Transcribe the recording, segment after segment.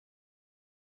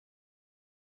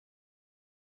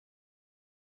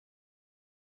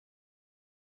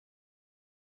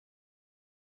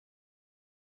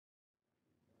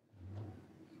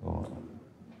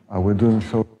Are we doing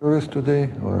self-service today,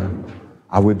 or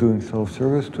are we doing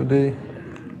self-service today?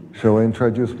 Shall I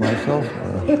introduce myself?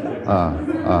 Vadim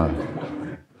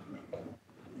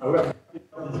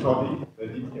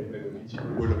Kaimanovich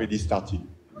already started.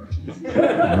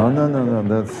 No,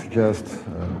 that's just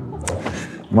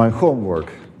my homework.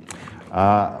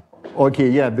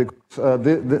 Okay, yeah, because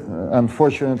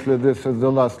unfortunately this is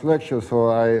the last lecture,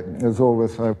 so as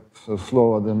always, I'm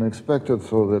slower than expected,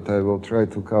 so that I will try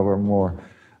to cover more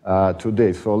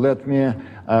today. So let me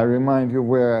remind you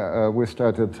where we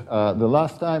started the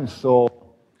last time. So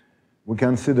we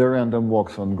consider random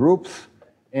walks on groups,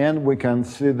 and we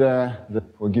consider the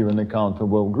given a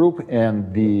countable group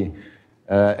and the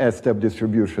S-step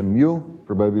distribution mu,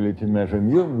 probability measure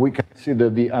mu. We consider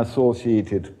the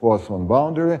associated Poisson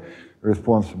boundary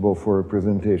responsible for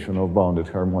representation of bounded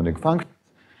harmonic functions.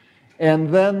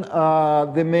 And then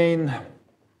the main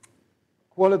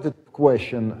qualitative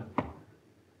question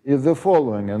is the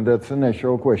following, and that's a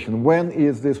natural question. When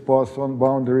is this Poisson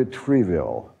boundary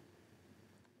trivial?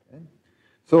 Okay.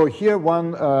 So here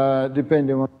one,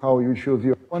 depending on how you choose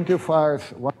your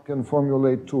quantifiers, one can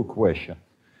formulate two questions.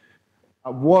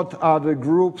 What are the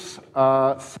groups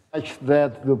such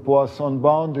that the Poisson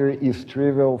boundary is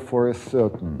trivial for a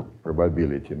certain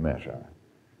probability measure?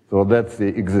 So that's the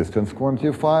existence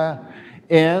quantifier.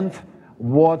 And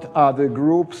what are the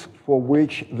groups for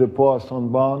which the Poisson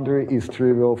boundary is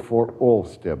trivial for all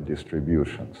step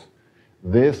distributions?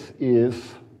 This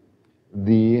is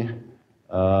the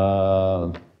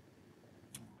other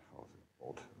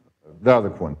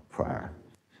quantifier.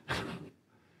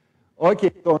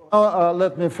 Okay, so now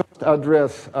let me first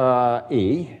address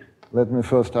A. Let me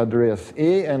first address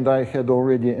A, and I had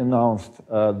already announced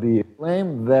the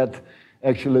claim that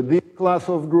actually this class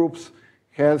of groups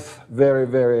has very,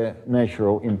 very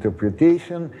natural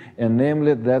interpretation, and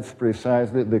namely that's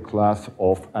precisely the class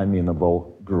of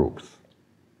amenable groups.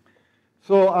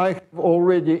 So I have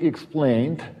already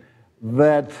explained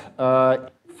that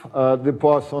if the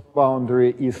Poisson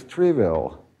boundary is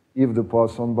trivial,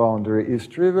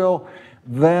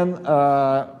 then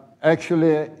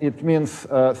actually it means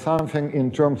something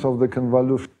in terms of the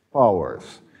convolution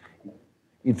powers.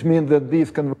 It means that these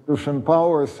convolution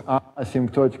powers are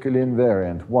asymptotically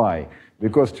invariant. Why?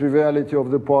 Because triviality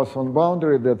of the Poisson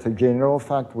boundary, that's a general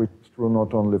fact, which is true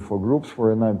not only for groups,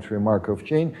 for an arbitrary Markov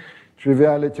chain.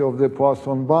 Triviality of the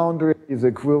Poisson boundary is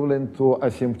equivalent to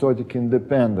asymptotic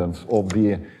independence of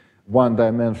the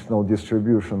one-dimensional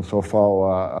distributions of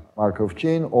our Markov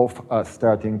chain of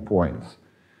starting points.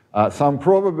 Some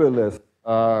probabilists,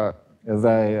 as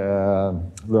I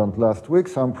learned last week,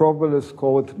 some probabilists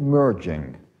call it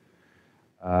merging.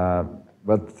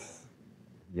 But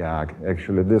yeah,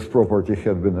 actually this property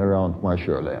had been around much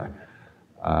earlier.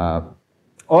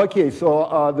 Okay,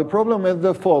 so the problem is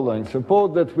the following.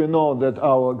 Suppose that we know that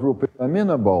our group is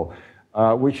amenable,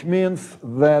 which means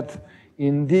that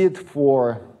indeed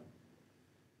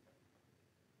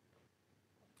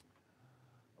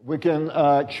we can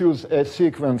choose a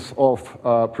sequence of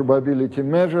probability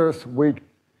measures which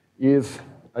is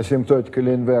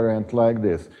asymptotically invariant like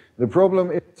this. The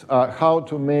problem is how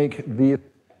to make the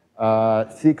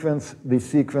sequence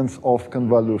of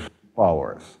convolution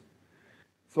powers.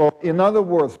 So in other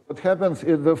words, what happens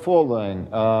is the following.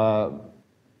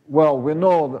 Well, we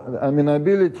know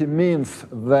amenability means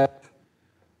that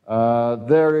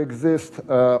there exist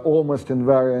almost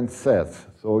invariant sets.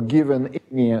 So given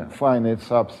any finite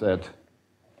subset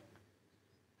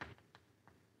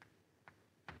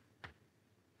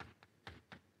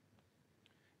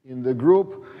in the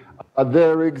group,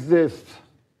 there exists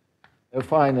a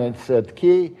finite set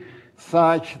K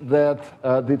such that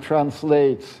the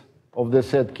translates of the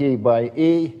set K by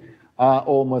A are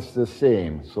almost the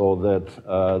same. So that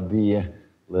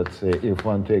let's say if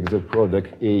one takes the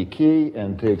product AK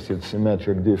and takes its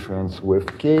symmetric difference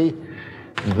with K,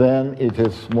 then it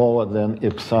is smaller than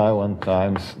epsilon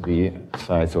times the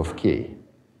size of K.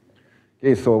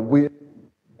 Okay, so we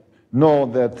know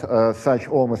that such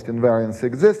almost invariance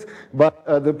exists, but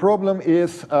the problem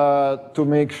is to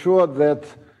make sure that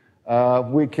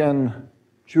we can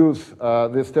choose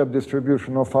the step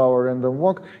distribution of our random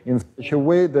walk in such a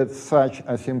way that such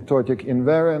asymptotic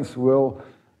invariance will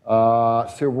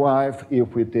survive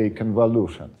if we take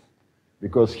convolutions.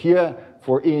 Because here,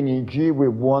 for any G, we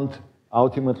want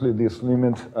ultimately this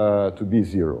limit to be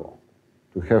zero,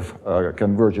 to have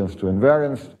convergence to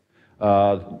invariance,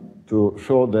 to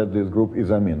show that this group is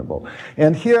amenable.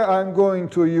 And here I'm going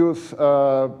to use,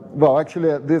 well,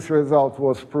 actually this result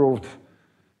was proved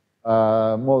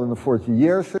more than 40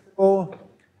 years ago.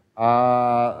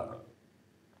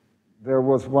 there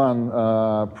was one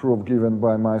proof given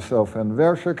by myself and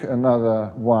Vershik,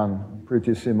 another one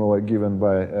pretty similar given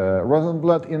by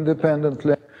Rosenblatt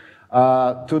independently.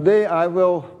 Today I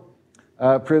will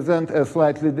present a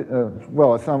slightly,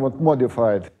 well, a somewhat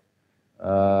modified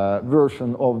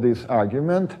version of this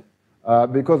argument,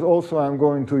 because also I'm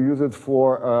going to use it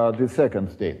for the second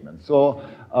statement. So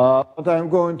what I'm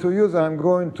going to use some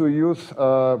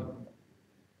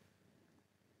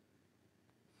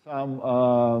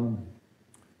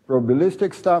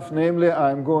probabilistic stuff, namely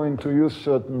I'm going to use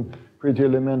certain pretty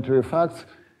elementary facts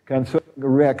concerning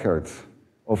records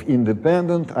of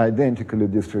independent, identically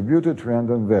distributed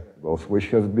random variables, which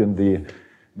has been the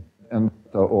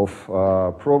of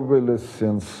probabilists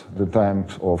since the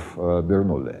times of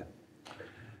Bernoulli.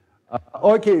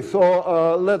 Okay,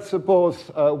 so let's suppose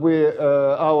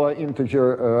our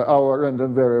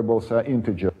random variables are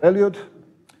integer valued.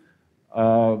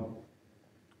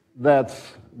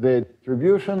 That's the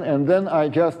distribution, and then I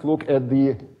just look at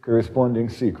the corresponding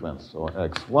sequence, so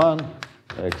x1,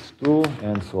 x2,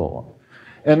 and so on.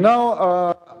 And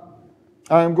now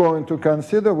I'm going to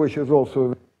consider, which is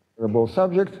also a variable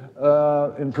subject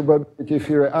in probability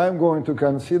theory, I'm going to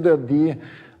consider the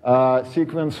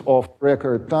sequence of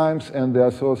record times and the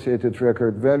associated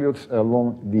record values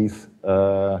along these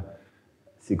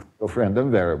sequence of random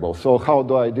variables. So how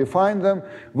do I define them?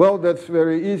 Well, that's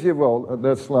very easy. Well,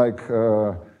 that's like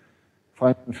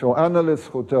financial analysts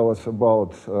who tell us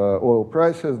about oil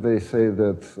prices. They say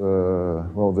that,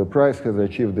 well, the price has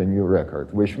achieved a new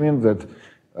record, which means that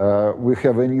we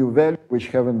have a new value which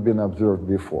haven't been observed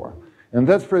before. And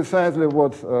that's precisely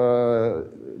what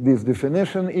this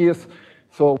definition is.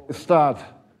 So we start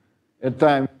at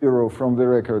time 0 from the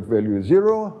record value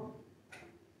 0,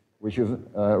 which is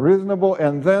reasonable,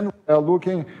 and then we are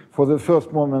looking for the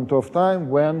first moment of time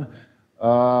when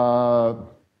the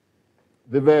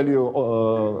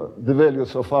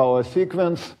values of our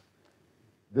sequence,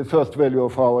 the first value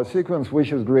of our sequence,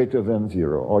 which is greater than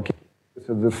 0. Okay, this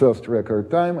is the first record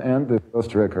time and the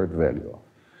first record value.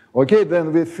 Okay,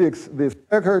 then we fix this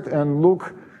record and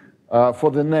look for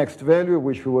the next value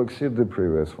which will exceed the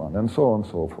previous one, and so on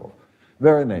and so forth.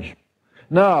 Very nice.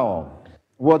 Now,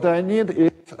 what I need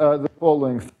is the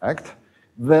following fact,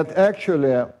 that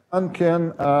actually one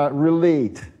can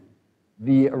relate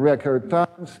the record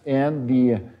times and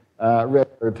the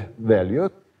record values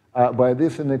by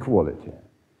this inequality.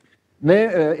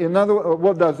 In other words,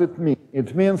 what does it mean?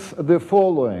 It means the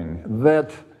following,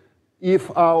 that if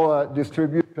our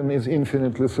distribution is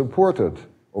infinitely supported,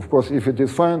 of course, if it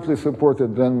is finitely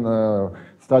supported, then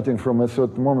starting from a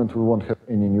certain moment, we won't have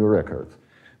any new records.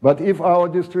 But if our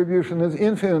distribution is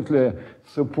infinitely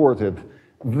supported,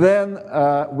 then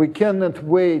we cannot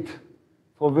wait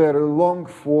for very long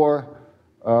for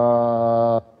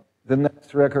the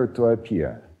next record to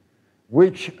appear.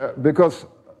 Because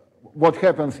what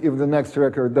happens if the next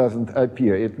record doesn't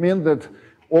appear? It means that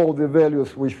all the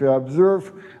values which we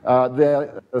observe,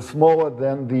 they're smaller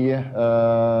than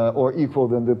or equal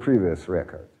than the previous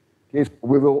record. Okay? So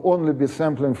we will only be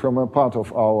sampling from a part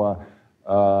of our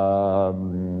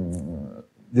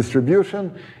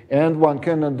distribution, and one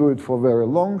cannot do it for very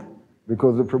long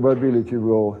because the probability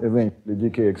will eventually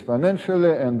decay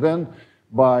exponentially, and then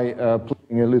by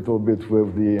playing a little bit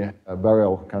with the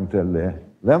Barrel-Cantelli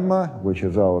lemma, which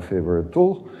is our favorite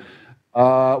tool,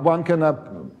 one can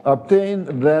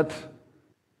obtain that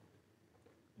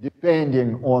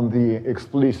depending on the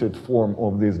explicit form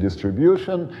of this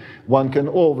distribution, one can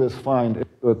always find a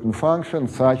certain function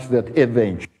such that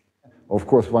eventually, of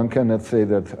course, one cannot say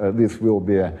that this will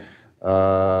be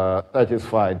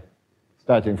satisfied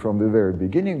starting from the very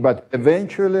beginning, but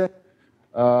eventually,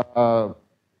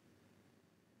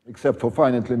 except for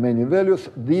finitely many values,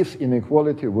 this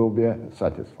inequality will be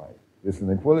satisfied. This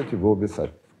inequality will be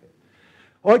satisfied.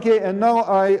 Okay, and now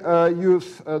I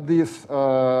use this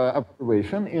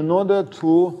observation in order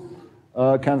to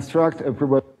construct a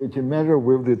probability measure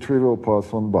with the trivial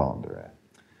Poisson boundary.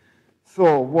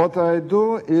 So what I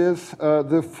do is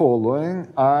the following.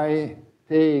 I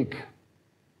take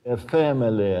a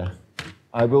family,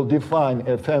 I will define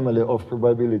a family of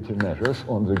probability measures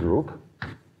on the group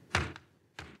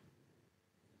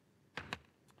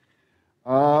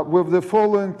with the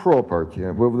following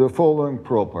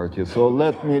property. So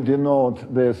let me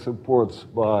denote the supports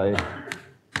by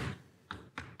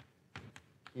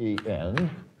En.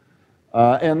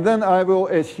 And then I will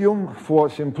assume, for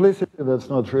simplicity, that's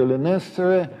not really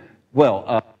necessary.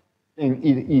 Well,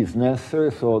 it is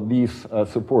necessary, so these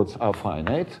supports are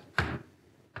finite.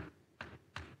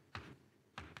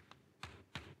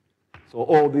 So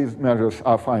all these measures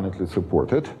are finitely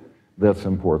supported. That's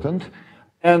important.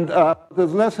 And what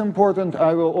is less important,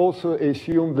 I will also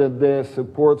assume that their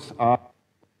supports are.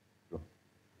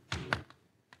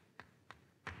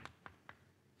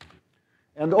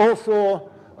 And also,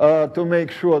 to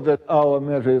make sure that our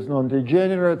measure is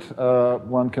non-degenerate,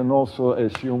 one can also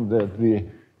assume that the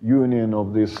union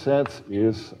of these sets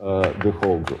is the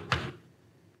whole group.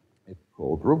 It's a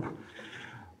whole group.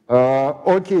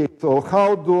 Okay, so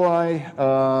how do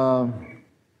I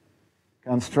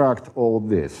construct all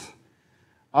this?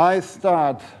 I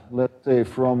start, let's say,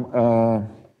 from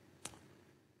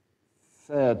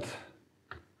set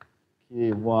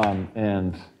K1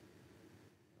 and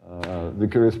the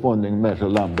corresponding measure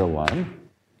lambda 1,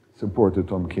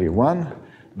 supported on K1,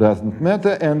 doesn't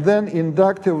matter. And then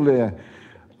inductively,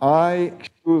 I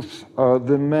choose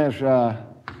the measure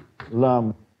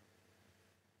lambda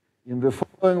in the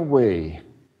following way.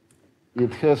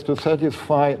 It has to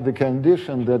satisfy the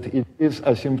condition that it is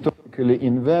asymptotically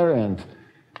invariant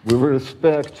with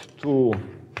respect to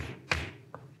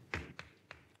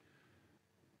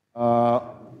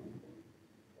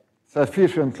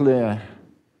sufficiently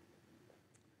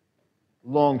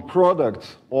long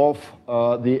products of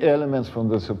the elements from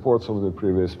the supports of the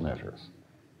previous measures.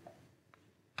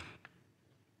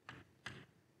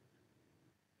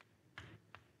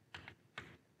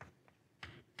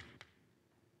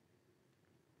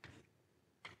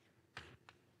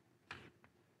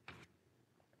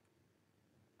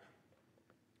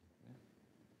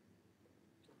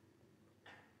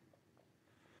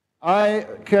 I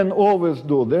can always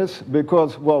do this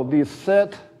because, well, this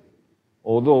set,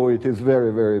 although it is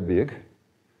very, very big,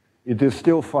 it is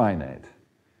still finite.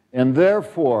 And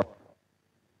therefore,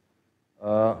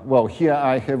 well, here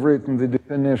I have written the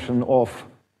definition of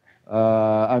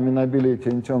amenability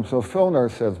in terms of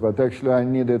Fellner sets, but actually I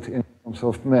need it in terms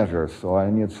of measures. So I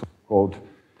need so-called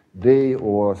day,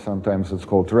 or sometimes it's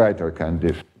called Reiter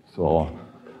condition. So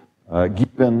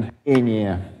given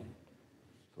any,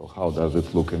 so how does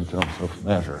it look in terms of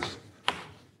measures?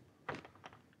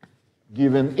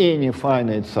 Given any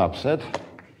finite subset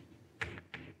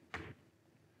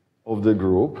of the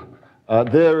group,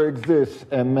 there exists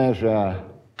a measure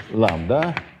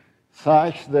lambda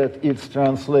such that it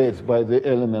translates by the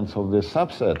elements of the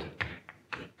subset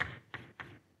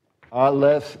are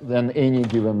less than any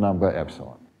given number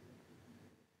epsilon.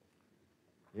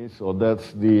 Okay, so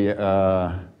that's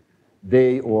the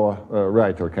day or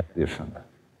Reiter condition.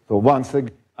 So once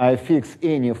again, I fix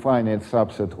any finite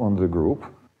subset on the group.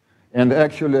 And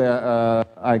actually,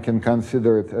 I can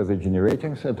consider it as a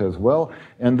generating set as well.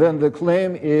 And then the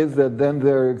claim is that then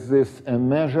there exists a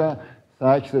measure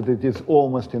such that it is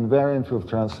almost invariant with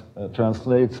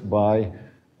translates by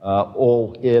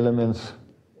all elements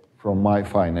from my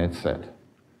finite set.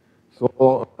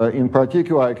 So in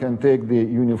particular, I can take the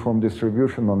uniform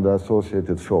distribution on the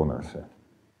associated Fellner set.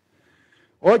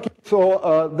 Okay,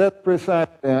 so that's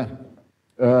precisely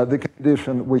the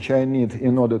condition which I need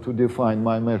in order to define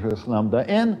my measures lambda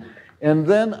n, and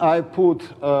then I put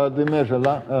the measure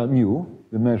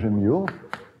mu,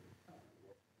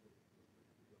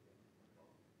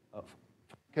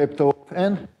 capital of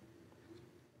n.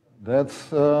 That's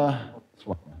this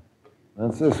one.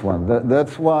 That's this one.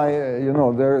 That's why, you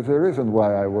know, there is a reason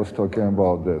why I was talking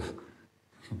about this.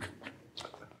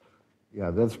 Yeah,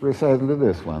 that's precisely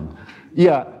this one.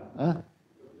 Yeah. Huh?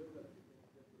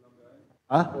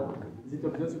 Huh? Is it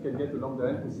obvious you can get the lambda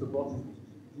n to support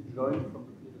the join from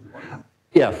the previous one?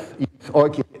 Yes,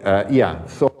 okay, yeah.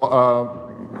 So,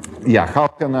 yeah, how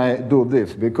can I do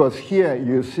this? Because here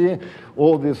you see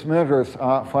all these measures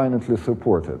are finitely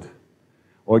supported.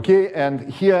 Okay,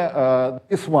 and here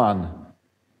this one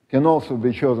can also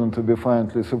be chosen to be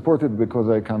finitely supported because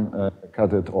I can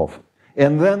cut it off.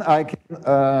 And then I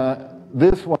can,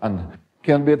 this one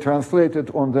can be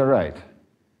translated on the right.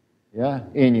 Yeah,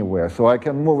 anywhere. So I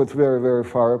can move it very, very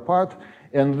far apart.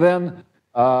 And then,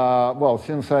 well,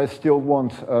 since I still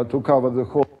want to cover the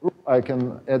whole group, I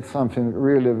can add something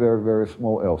really very, very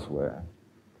small elsewhere.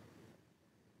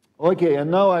 Okay, and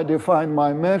now I define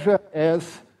my measure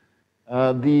as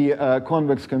the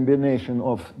convex combination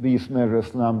of these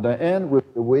measures lambda n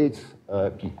with the weights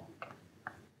p.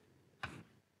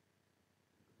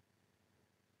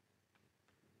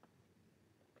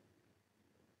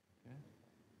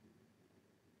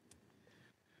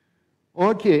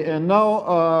 Okay, and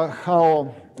now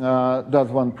how does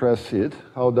one proceed?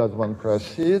 How does one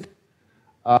proceed?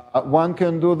 One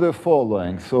can do the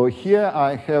following. So here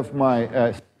I have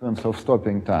my sequence of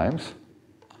stopping times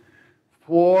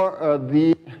for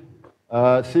the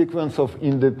sequence of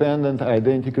independent,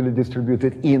 identically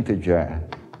distributed integer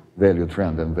valued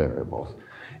random variables.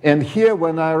 And here,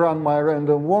 when I run my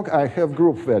random walk, I have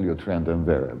group-valued random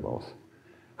variables.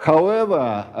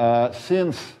 However,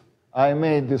 since I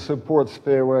made the supports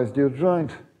pairwise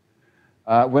disjoint,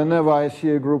 whenever I see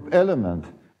a group element,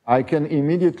 I can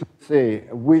immediately say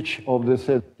which of the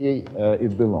set K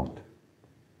it belonged.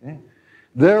 Okay?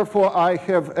 Therefore, I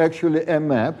have actually a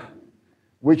map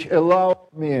which allows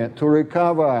me to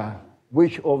recover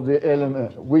which of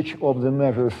the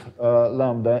measures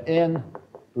lambda n,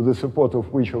 to the support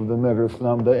of which of the measures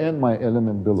lambda n my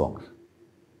element belongs.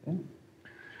 Okay?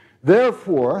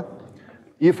 Therefore,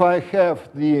 if I have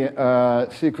the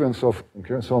sequence of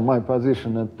increments, so my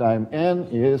position at time n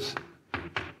is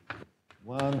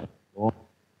 1,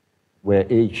 where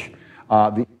h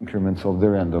are the increments of the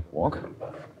random walk.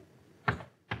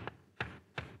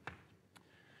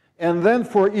 And then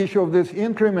for each of these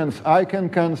increments, I can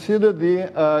consider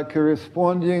the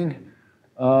corresponding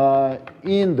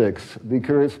index, the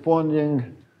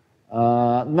corresponding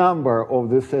number of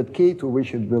the set K to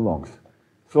which it belongs.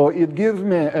 So it gives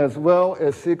me as well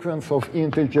a sequence of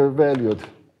integer-valued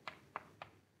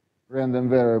random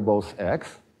variables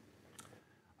x,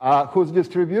 whose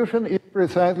distribution is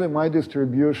precisely my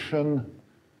distribution,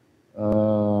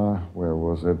 where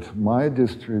was it? My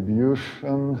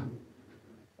distribution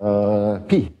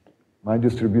P, my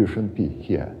distribution P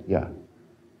here, yeah.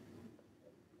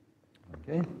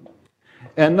 Okay.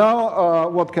 And now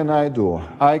what can I do?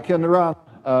 I can run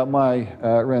my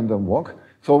random walk.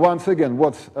 So once again,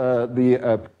 what's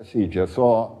the procedure?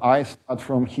 So I start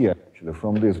from here, actually,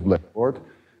 from this blackboard.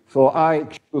 So I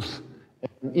choose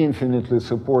an infinitely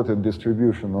supported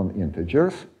distribution on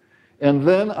integers. And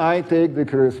then I take the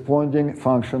corresponding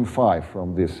function phi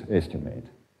from this estimate.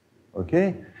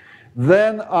 Okay?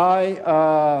 Then I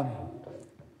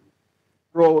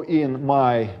throw in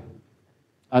my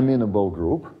amenable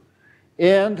group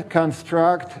and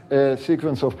construct a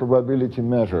sequence of probability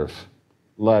measures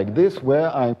like this, where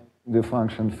I the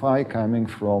function phi coming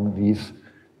from this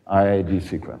IID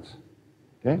sequence.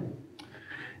 Okay?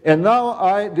 And now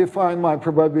I define my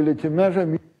probability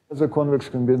measure as a convex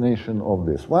combination of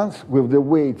these ones with the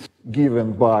weights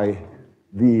given by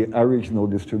the original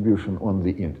distribution on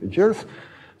the integers,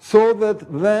 so that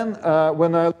then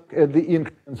when I look at the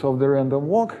increments of the random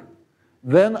walk,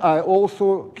 then I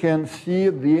also can see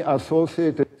the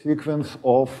associated sequence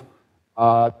of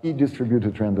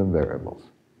P-distributed random variables.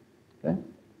 Okay?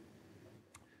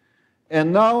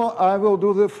 And now I will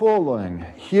do the following.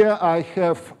 Here I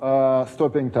have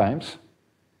stopping times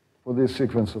for this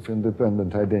sequence of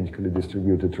independent identically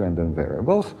distributed random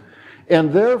variables.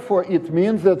 And therefore, it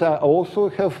means that I also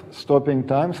have stopping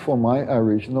times for my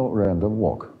original random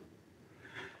walk.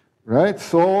 Right?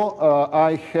 So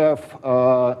I have,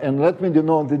 and let me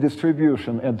denote the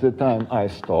distribution at the time I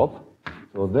stop.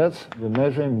 So that's the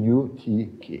measure mu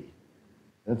tk.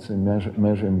 That's the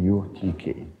measure mu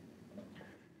tk.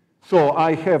 So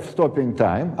I have stopping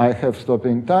time.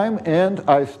 And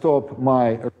I stop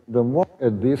my random walk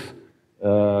at this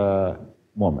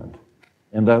moment.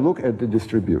 And I look at the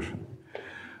distribution.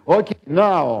 Okay,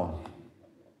 now,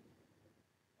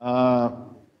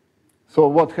 so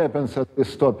what happens at the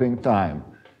stopping time?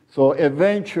 So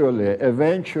eventually,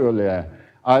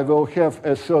 I will have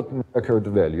a certain record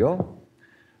value.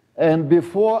 And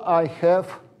before I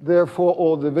have, therefore,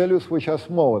 all the values which are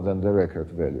smaller than the record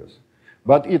values.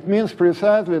 But it means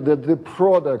precisely that the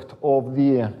product of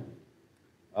the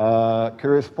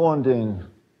corresponding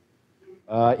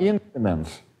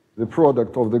increments, the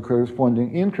product of the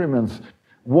corresponding increments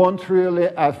won't really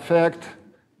affect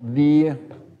the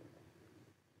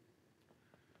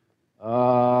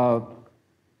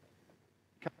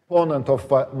component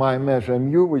of my measure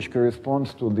mu, which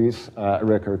corresponds to this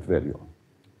record value.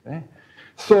 Okay?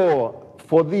 So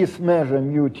for this measure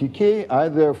mu tk, I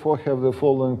therefore have the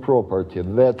following property,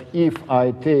 that if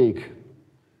I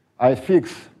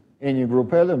fix any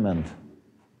group element,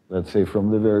 let's say from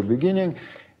the very beginning,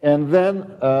 and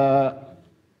then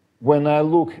when I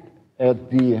look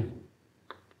at the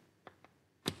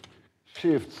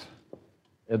shifts,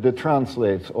 at the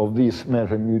translates of this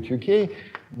measure mu tk,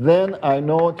 then I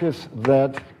notice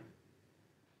that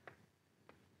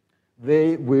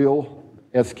they will,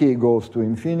 as k goes to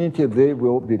infinity, they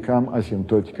will become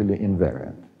asymptotically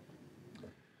invariant.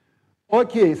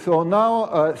 Okay, so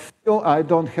now still I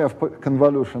don't have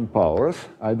convolution powers.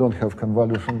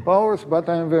 But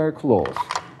I'm very close.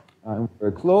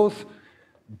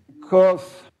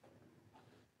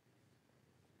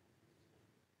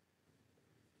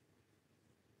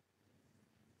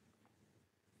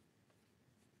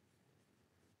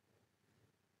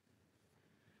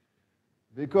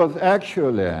 Because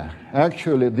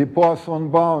actually the Poisson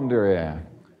boundary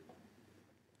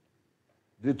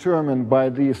determined by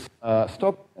this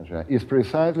stop measure is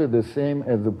precisely the same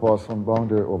as the Poisson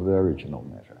boundary of the original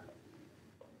measure.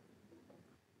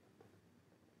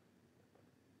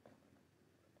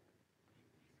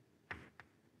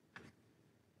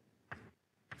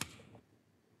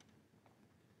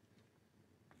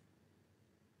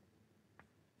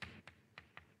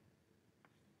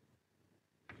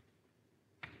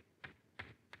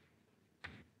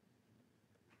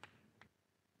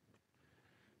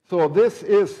 So this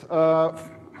is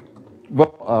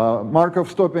Markov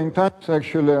stopping times.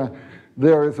 Actually,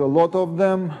 there is a lot of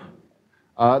them.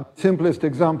 Simplest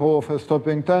example of a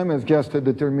stopping time is just a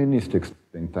deterministic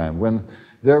stopping time.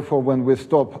 Therefore, when we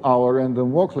stop our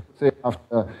random walk, let's say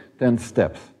after 10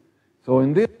 steps. So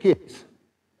in this case,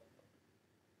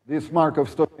 this Markov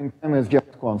stopping time is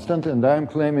just constant, and I'm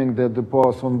claiming that the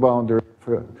Poisson boundary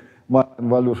for my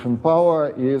convolution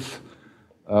power is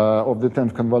of the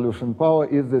 10th convolution power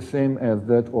is the same as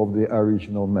that of the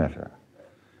original measure.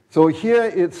 So here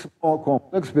it's more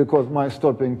complex because my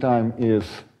stopping time is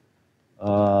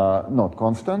not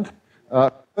constant.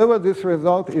 However, this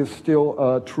result is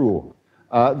still true.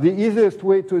 The easiest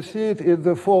way to see it is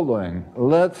the following.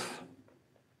 Let's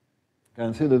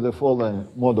consider the following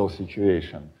model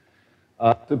situation.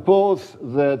 Suppose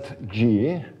that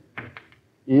G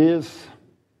is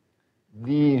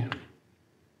the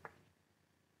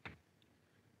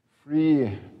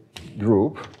free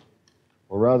group,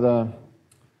 or rather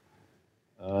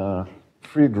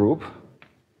free group,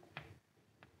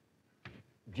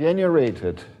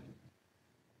 generated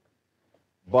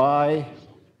by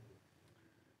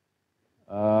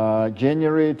the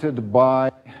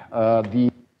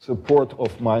support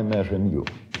of my measure mu.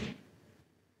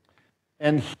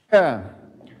 And here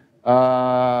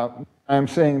I'm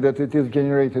saying that it is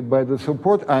generated by the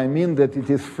support. I mean that it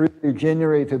is freely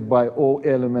generated by all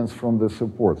elements from the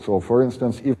support. So for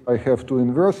instance, if I have two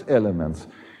inverse elements,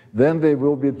 then they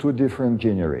will be two different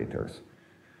generators.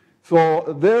 So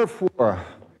therefore,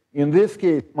 in this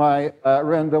case, my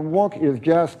random walk is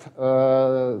just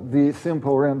the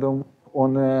simple random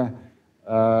on a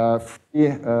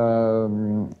free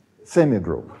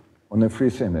semigroup, on a free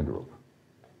semigroup.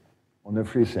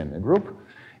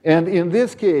 And in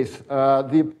this case,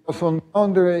 the Poisson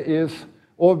boundary is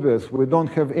obvious. We don't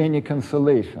have any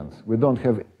cancellations.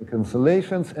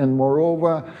 And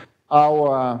moreover,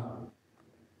 our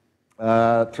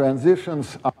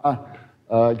transitions are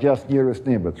just nearest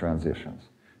neighbor transitions.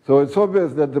 So it's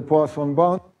obvious that the Poisson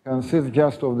boundary consists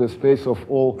just of the space of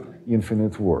all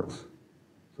infinite words.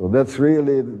 So that's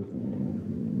really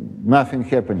nothing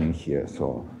happening here.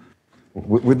 So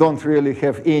we don't really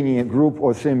have any group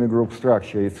or semi-group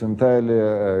structure. It's entirely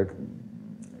a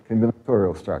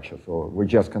combinatorial structure, so we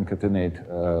just concatenate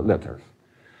letters.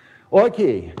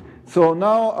 Okay, so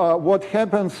now what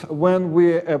happens when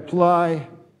we apply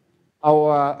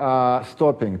our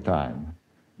stopping time?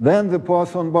 Then the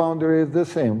Poisson boundary is the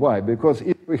same. Why? Because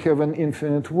if we have an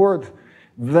infinite word,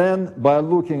 then by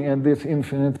looking at this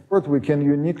infinite word, we can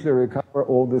uniquely recover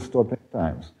all the stopping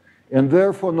times. And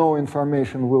therefore, no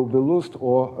information will be lost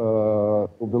or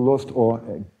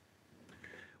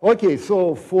Okay,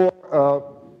 so for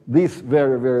this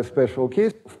very, very special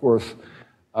case, of course,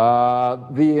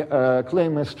 the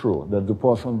claim is true that the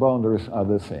Poisson boundaries are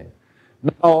the same.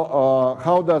 Now,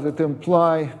 how does it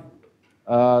imply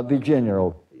the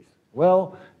general case?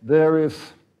 Well, there is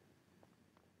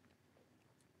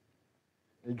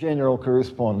a general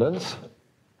correspondence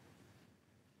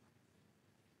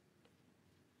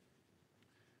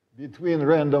between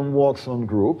random walks on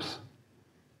groups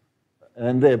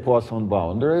and their Poisson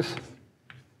boundaries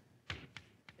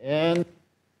and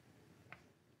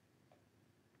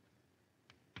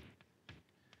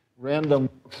random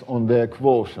walks on their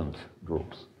quotient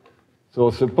groups.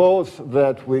 So suppose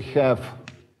that we have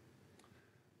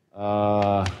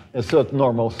a certain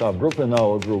normal subgroup in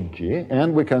our group G,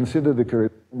 and we consider the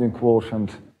corresponding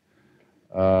quotient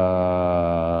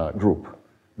group.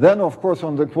 Then, of course,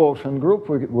 on the quotient group,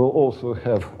 we will also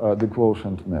have the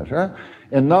quotient measure.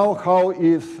 And now, how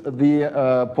is the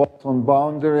Poisson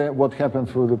boundary, what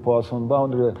happens with the Poisson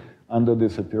boundary under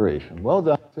this operation? Well,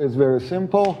 the answer is very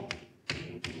simple.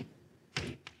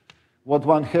 What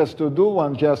one has to do,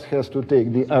 one just has to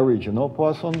take the original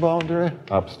Poisson boundary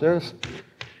upstairs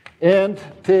and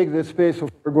take the space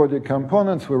of ergodic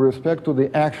components with respect to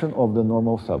the action of the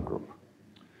normal subgroup.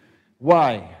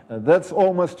 Why? That's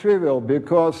almost trivial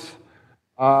because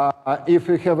if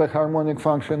we have a harmonic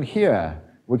function here,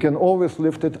 we can always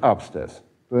lift it upstairs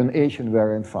to an H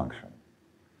invariant function.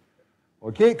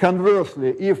 Okay,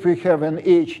 conversely, if we have an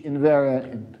H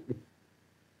invariant,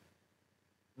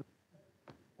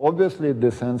 obviously it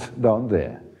descends down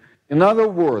there. In other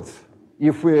words,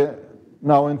 if we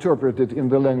now interpret it in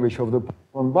the language of the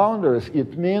Poisson boundaries,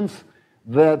 it means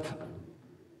that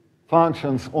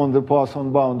functions on the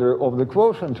Poisson boundary of the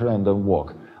quotient random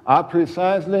walk are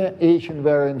precisely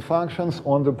H-invariant functions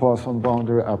on the Poisson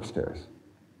boundary upstairs.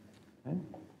 Okay?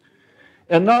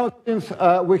 And now, since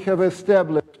we have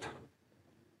established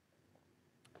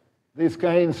this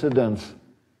coincidence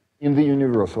in the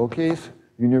universal case,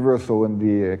 universal in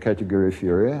the category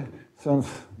theory sense,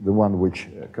 the one which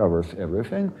covers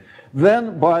everything,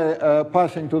 then by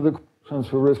passing to the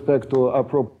questions with respect to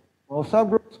appropriate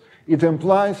subgroups, it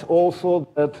implies also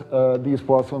that these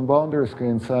Poisson boundaries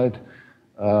coincide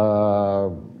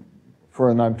for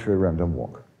an arbitrary random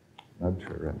walk.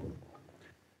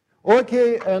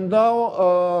 Okay, and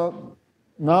now,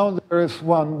 now there is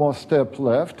one more step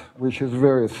left, which is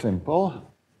very simple.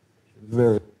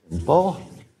 Very simple.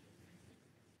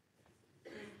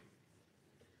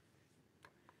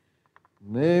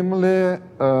 Namely,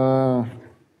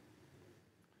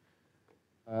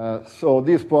 so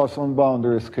these Poisson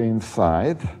boundaries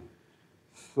coincide.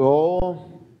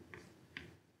 So,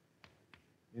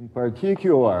 in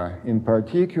particular,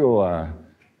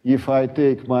 if I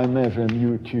take my measure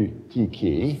mu to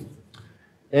tk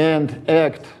and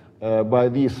act by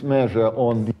this measure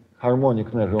on the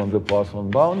harmonic measure on the Poisson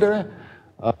boundary,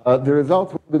 the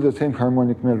result will be the same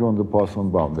harmonic measure on the Poisson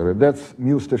boundary. That's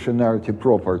mu stationarity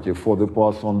property for the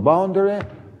Poisson boundary.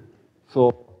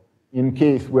 So in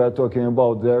case we are talking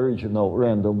about the original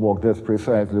random walk, that's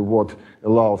precisely what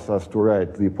allows us to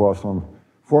write the Poisson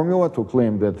formula to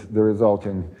claim that the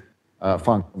resulting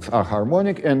functions are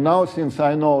harmonic. And now, since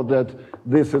I know that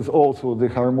this is also the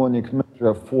harmonic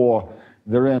measure for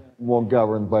the random walk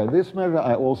governed by this measure,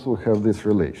 I also have this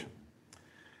relation.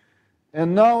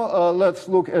 And now let's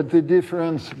look at the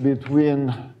difference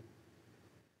between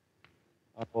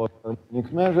our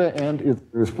harmonic measure and its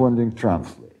corresponding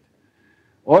translate.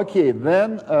 Okay,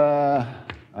 then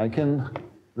I can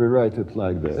rewrite it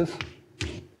like this.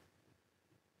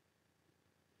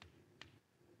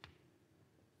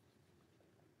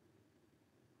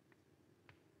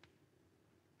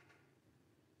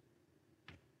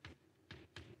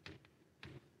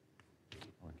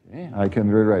 Okay, I can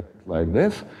rewrite it like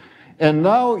this. And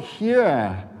now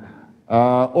here,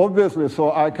 obviously,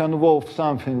 so I convolve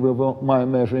something with my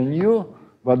measure nu,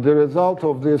 but the result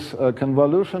of this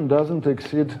convolution doesn't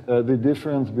exceed the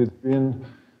difference between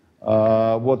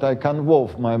what I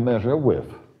convolve my measure with.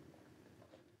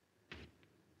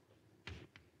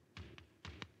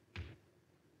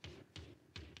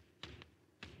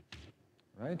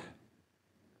 Right?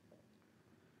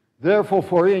 Therefore,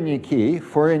 for any key,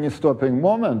 for any stopping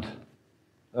moment,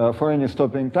 for any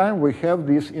stopping time, we have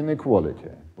this inequality.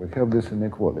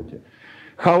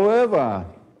 However,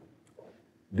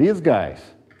 these guys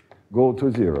go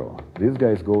to zero. These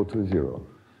guys go to zero.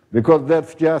 Because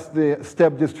that's just the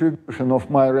step distribution of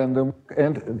my random,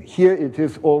 and here it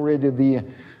is already the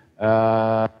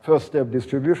first step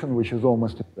distribution, which is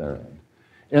almost invariant.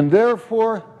 And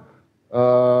therefore,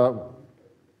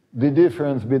 the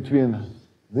difference between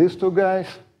these two guys,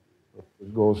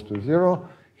 it goes to zero,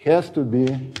 has to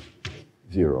be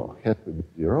zero,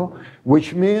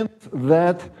 which means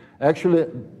that actually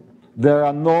there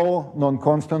are no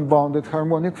non-constant bounded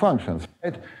harmonic functions,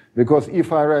 right? Because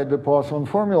if I write the Poisson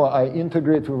formula, I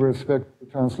integrate with respect to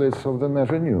the translates of the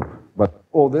measure nu, but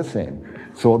all the same.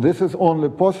 So this is only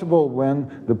possible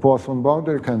when the Poisson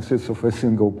boundary consists of a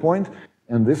single point,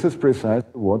 and this is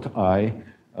precisely what I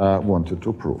wanted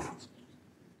to prove.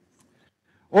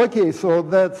 Okay, so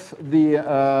that's the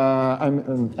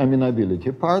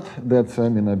amenability part.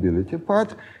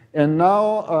 And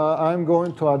now I'm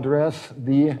going to address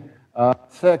the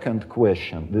second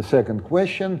question. The second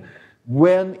question,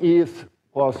 when is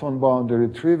Poisson boundary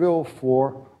trivial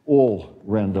for all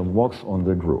random walks on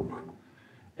the group?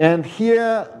 And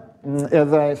here,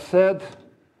 as I said,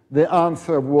 the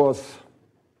answer was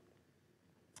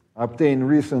obtained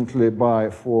recently by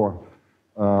four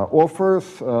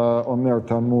authors, Omer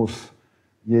Tammuz,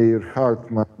 Yair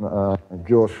Hartman,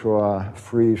 Joshua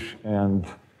Frisch, and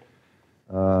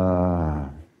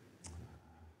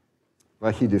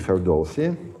Vahidi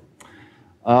Ferdowsi.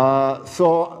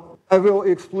 So I will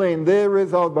explain their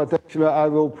result, but actually I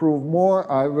will prove more.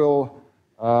 I will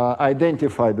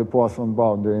identify the Poisson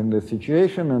boundary in this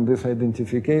situation, and this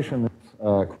identification is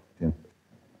quite interesting.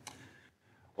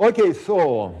 Okay,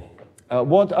 so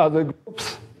what are the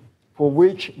groups for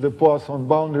which the Poisson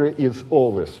boundary is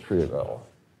always trivial?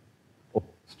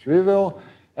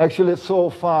 Actually, so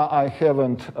far I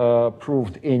haven't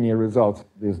proved any results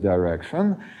in this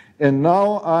direction. And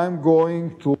now I'm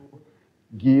going to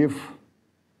give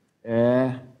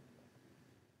a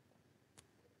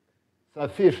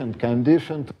sufficient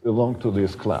condition to belong to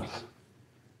this class.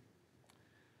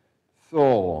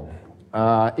 So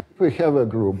if we have a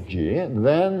group G,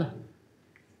 then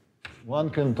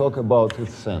one can talk about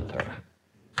its center.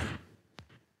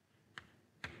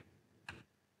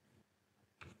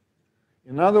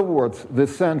 In other words, the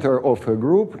center of a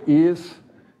group is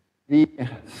the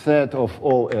set of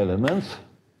all elements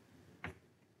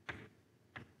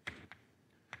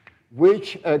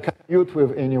which commute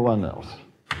with anyone else.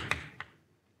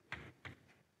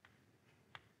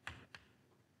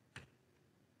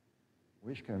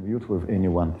 Which commute with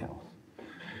anyone else.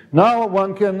 Now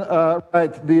one can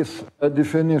write this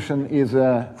definition is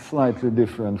a slightly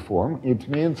different form. It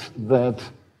means that,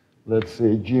 let's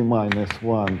say, G minus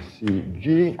 1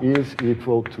 CG is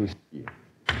equal to C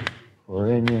for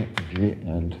any G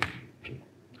and G.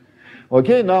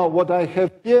 Okay, now what I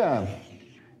have here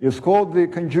is called the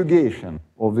conjugation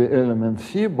of the element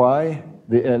C by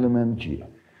the element G.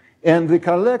 And the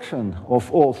collection of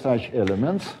all such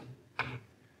elements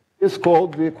is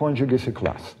called the conjugacy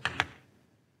class.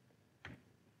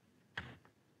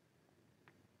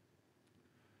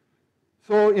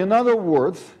 So in other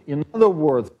words, the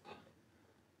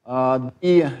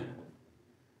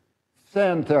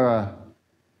center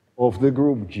of the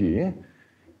group G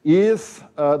is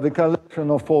the collection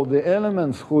of all the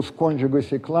elements whose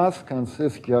conjugacy class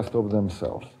consists just of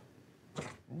themselves.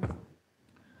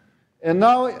 And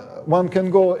now one can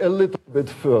go a little bit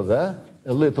further,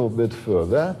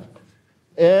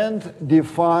 and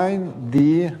define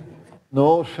the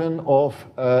notion of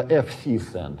FC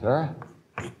center,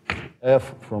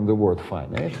 F from the word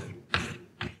finite.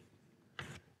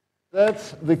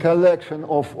 That's the collection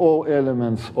of all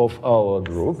elements of our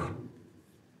group.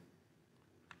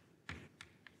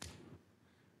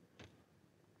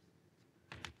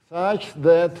 Such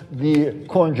that the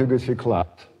conjugacy class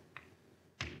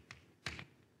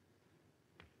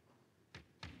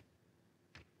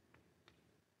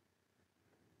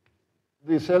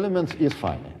these elements is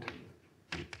finite.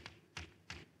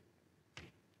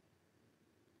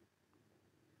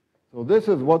 So this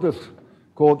is what is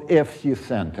called FC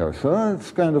center. So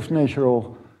it's kind of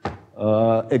natural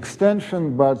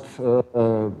extension, but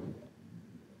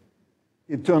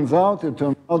it turns out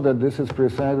that this is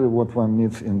precisely what one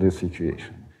needs in this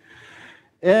situation.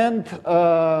 And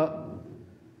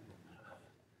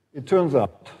it turns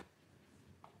out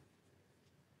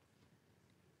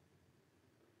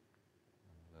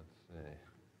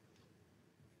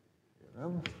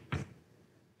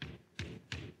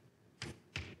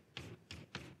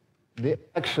the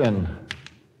action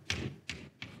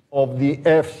of the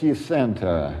FC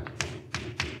center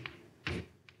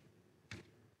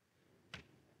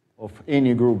of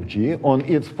any group G on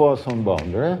its Poisson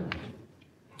boundary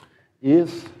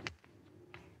is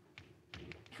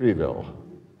trivial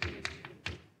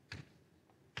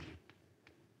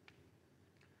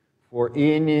for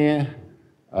any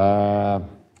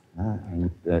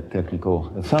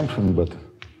technical assumption, but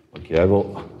okay, I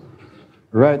will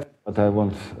write, but I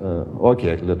won't,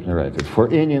 okay, let me write it. For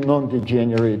any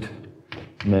non-degenerate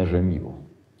measure mu.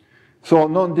 So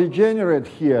non-degenerate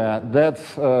here,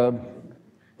 that's a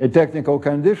technical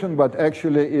condition, but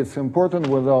actually it's important.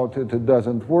 Without it, it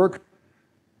doesn't work.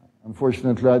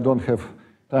 Unfortunately, I don't have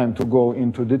time to go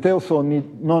into detail. So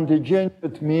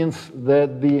non-degenerate means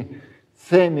that the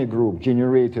semigroup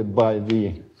generated by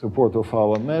the support of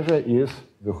our measure is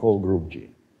the whole group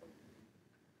G.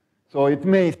 So it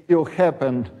may still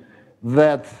happen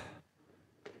that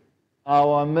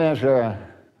our measure,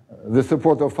 the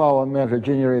support of our measure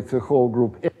generates a whole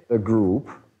group as a group.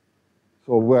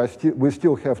 So we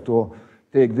still have to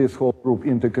take this whole group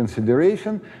into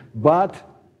consideration, but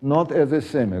not as a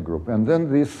semigroup. And then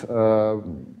this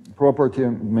property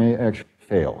may actually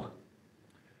fail.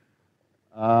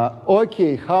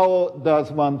 Okay, how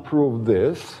does one prove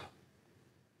this?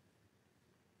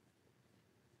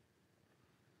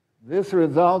 This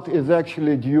result is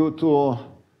actually due to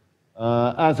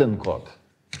Azencott.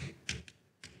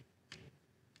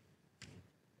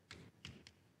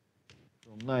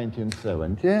 From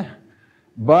 1970,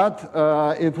 but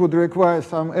it would require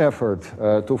some effort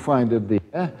to find it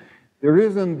there. The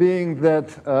reason being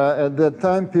that at that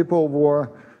time people were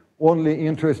only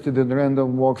interested in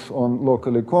random walks on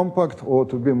locally compact, or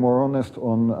to be more honest,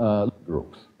 on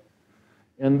groups.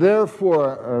 And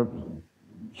therefore,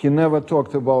 he never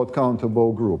talked about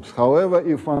countable groups. However,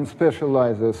 if one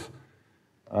specializes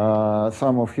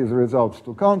some of his results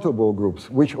to countable groups,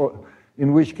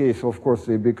 in which case, of course,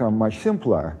 they become much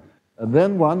simpler,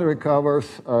 then one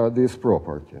recovers this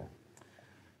property.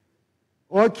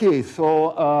 Okay,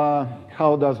 so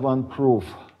how does one prove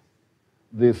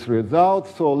this result?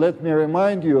 So let me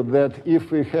remind you that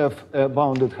if we have a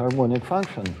bounded harmonic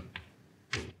function,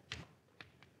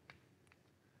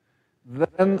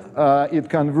 then it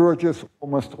converges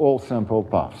almost all sample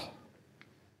paths.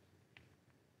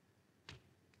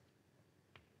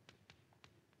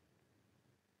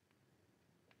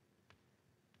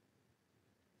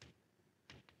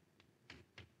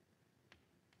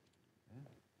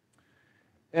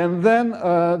 And then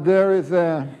there is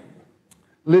a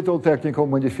little technical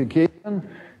modification,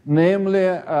 namely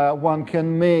one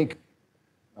can make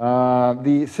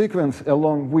the sequence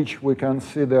along which we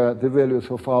consider the values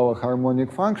of our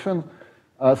harmonic function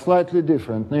slightly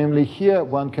different. Namely, here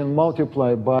one can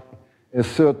multiply by a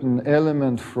certain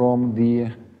element from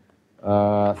the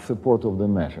support of the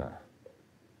measure.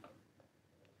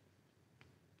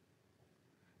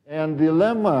 And the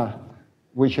lemma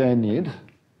which I need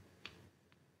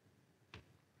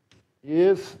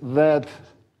is that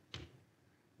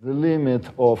the limit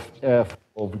of f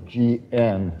of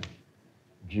gn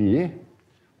g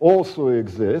also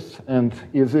exists and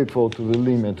is equal to the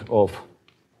limit of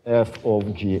f of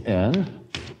gn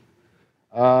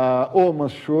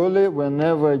almost surely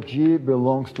whenever g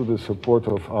belongs to the support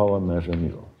of our measure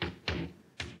mu.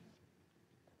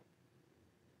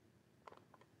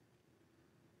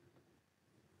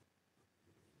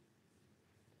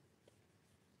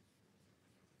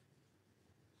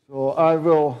 So I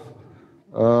will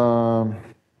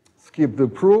skip the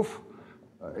proof.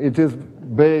 It is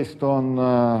based on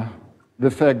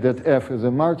the fact that f is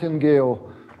a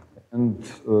martingale, and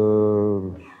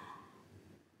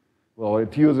well,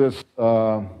 it uses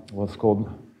what's called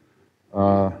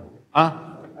I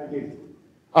gave it.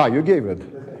 Ah, you gave it.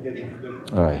 Yes, I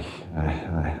gave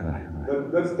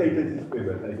it. Don't state it this way,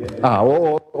 but I gave it.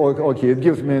 Okay, it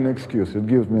gives me an excuse. It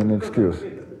gives me an excuse.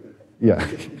 Yeah.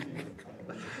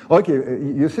 Okay,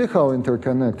 you see how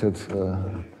interconnected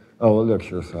our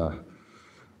lectures are.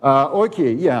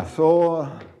 Okay, yeah, so,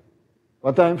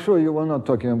 but I'm sure you were not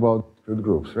talking about discrete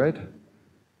groups, right?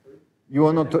 You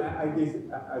were not. I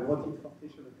wrote it for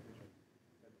facial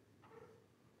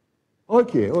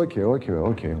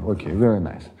recognition. Okay, very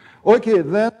nice. Okay,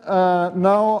 then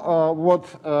now what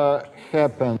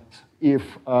happens if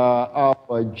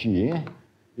our G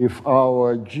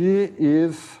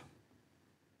is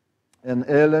an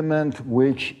element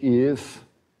which is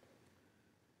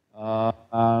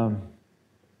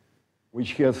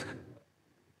which has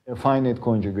a finite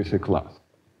conjugacy class.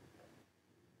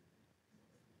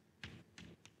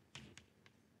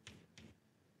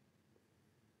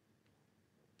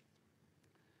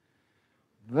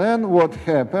 Then what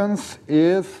happens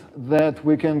is that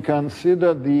we can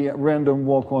consider the random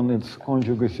walk on its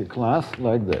conjugacy class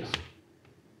like this.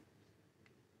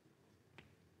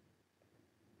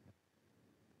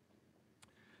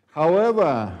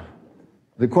 However,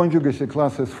 the conjugacy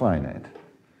class is finite.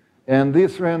 And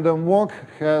this random walk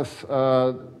has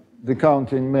the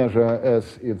counting measure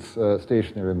as its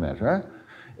stationary measure.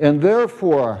 And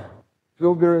therefore, it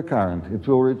will be recurrent. It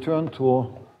will return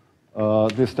to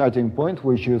the starting point,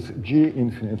 which is G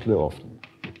infinitely often.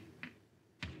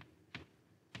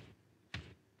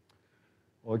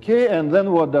 Okay, and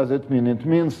then what does it mean? It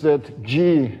means that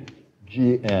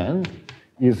Gn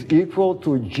is equal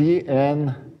to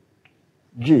Gn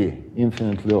G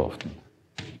infinitely often.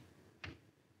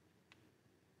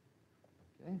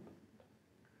 Okay.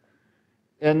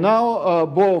 And now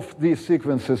both these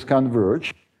sequences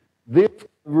converge. This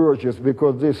converges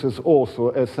because this is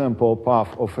also a sample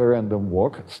path of a random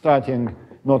walk, starting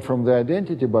not from the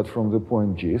identity, but from the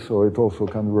point G, so it also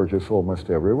converges almost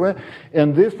everywhere.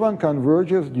 And this one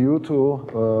converges due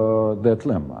to that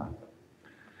lemma.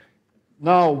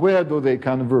 Now, where do they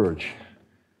converge?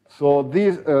 So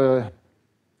these,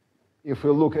 if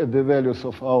we look at the values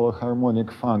of our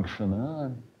harmonic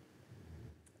function,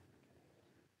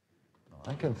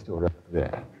 I can still write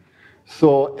there.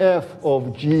 So f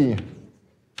of G,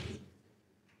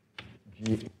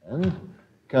 Gn,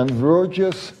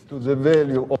 converges to the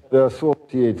value of the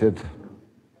associated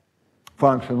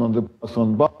function on the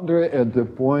Poisson boundary at the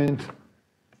point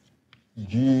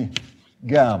G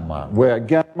gamma, where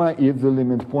gamma is the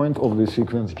limit point of the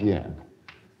sequence Gn.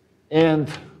 And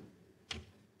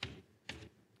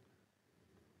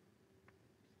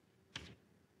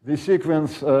the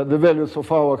sequence, the values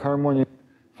of our harmonic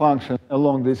function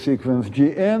along the sequence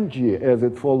Gn, G, as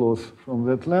it follows from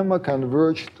that lemma,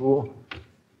 converge to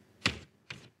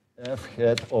f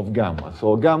hat of gamma.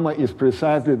 So gamma is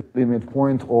precisely the limit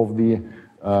point of the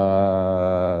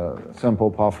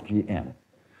sample path Gn.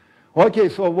 Okay,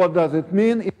 so what does it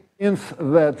mean? It means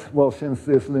that, well, since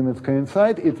these limits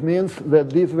coincide, it means that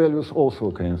these values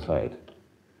also coincide.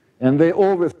 And they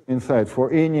always coincide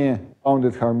for any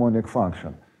bounded harmonic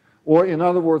function. Or in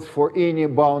other words, for any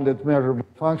bounded measurable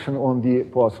function on the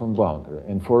Poisson boundary.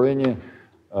 And for any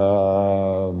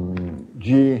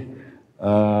G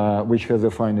which has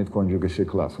a finite conjugacy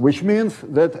class. Which means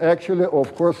that actually,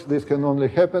 of course, this can only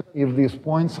happen if these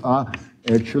points are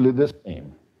actually the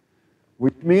same.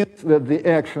 Which means that the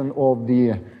action of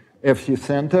the FC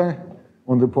center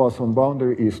on the Poisson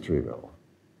boundary is trivial.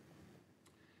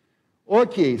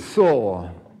 Okay, so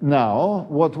now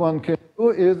what one can do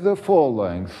is the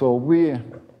following. So we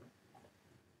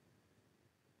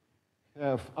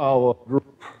have our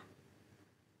group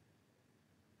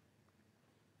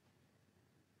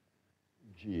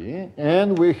G,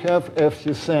 and we have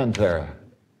FC center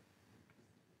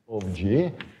of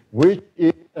G, which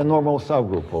is a normal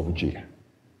subgroup of G,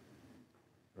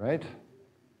 right?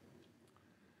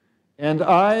 And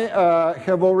I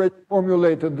have already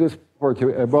formulated this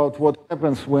property about what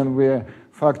happens when we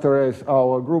factorize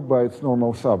our group by its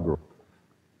normal subgroup.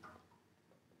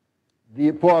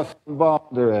 The Poisson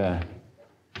boundary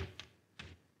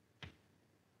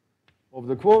of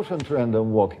the quotient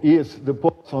random walk is the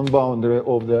Poisson boundary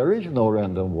of the original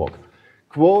random walk,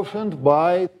 quotient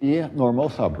by the normal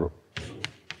subgroup.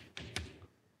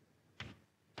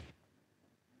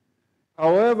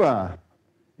 However,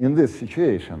 in this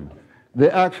situation,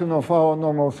 the action of our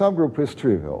normal subgroup is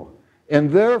trivial, and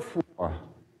therefore,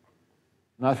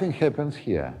 nothing happens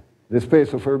here. The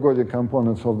space of ergodic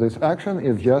components of this action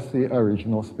is just the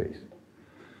original space.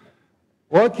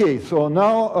 Okay, so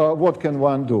now what can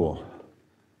one do?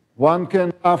 One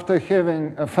can, after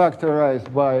having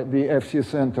factorized by the FC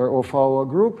center of our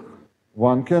group,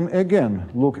 one can again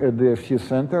look at the FC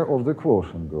center of the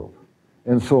quotient group,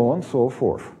 and so on and so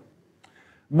forth.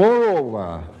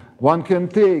 Moreover, one can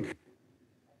take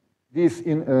this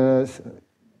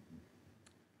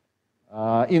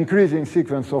increasing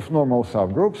sequence of normal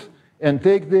subgroups and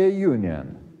take their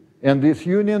union. And this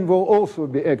union will also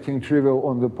be acting trivial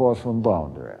on the Poisson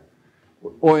boundary.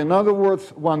 Or in other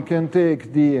words, one can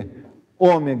take the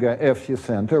omega FC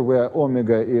center, where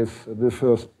omega is the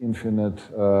first infinite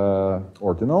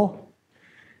ordinal,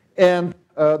 and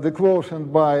the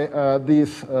quotient by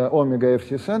this omega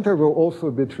FC center will also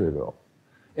be trivial.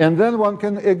 And then one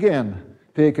can again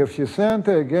take FC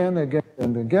center again,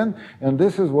 and again, and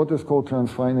this is what is called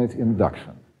transfinite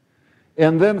induction.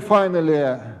 And then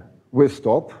finally we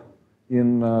stop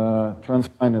in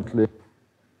transfinitely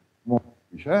more.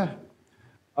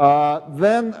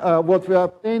 Then what we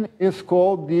obtain is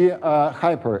called the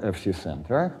hyper-FC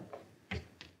center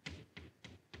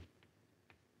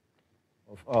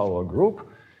of our group.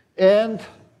 And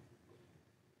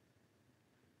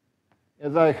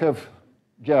as I have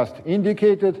just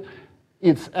indicated,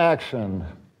 its action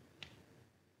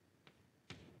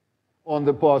on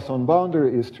the Poisson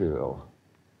boundary is trivial.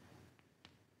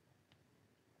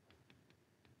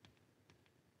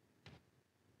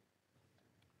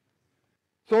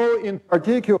 So in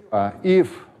particular,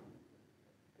 if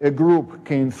a group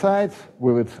coincides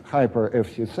with its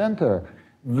hyper-FC center,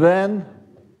 then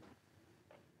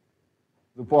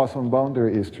the Poisson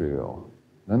boundary is trivial.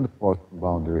 Then the Poisson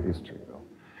boundary is trivial.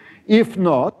 If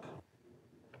not,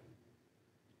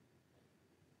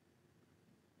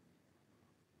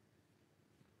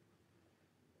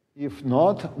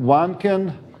 one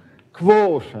can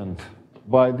quotient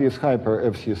by this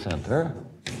hyper-FC center.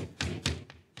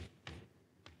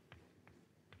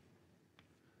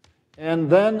 And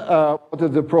then what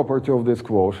is the property of this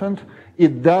quotient?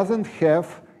 It doesn't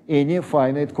have any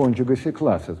finite conjugacy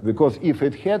classes, because if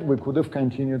it had, we could have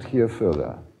continued here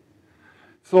further.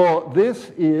 So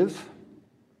this is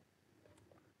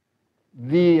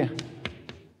the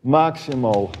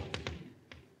maximal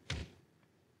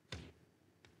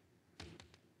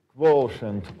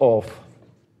quotient of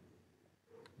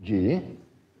G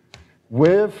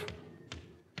with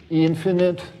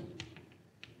infinite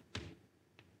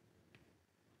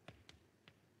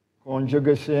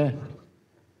conjugacy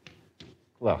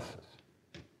classes.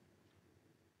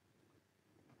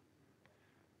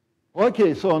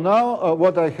 Okay, so now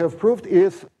what I have proved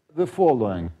is the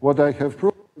following. What I have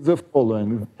proved is the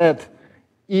following, that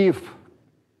if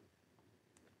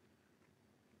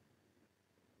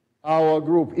our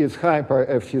group is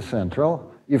hyper-FC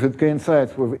central, if it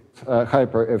coincides with its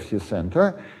hyper-FC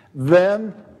center,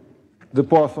 then the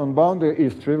Poisson boundary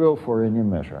is trivial for any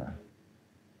measure.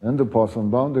 And the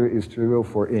Poisson boundary is trivial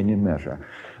for any measure.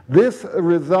 This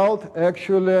result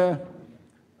actually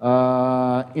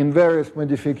in various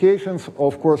modifications.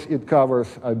 Of course, it covers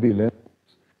abelian.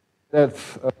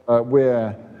 That's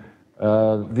where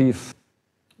this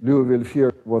Liouville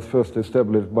theory was first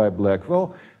established by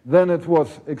Blackwell. Then it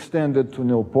was extended to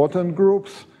nilpotent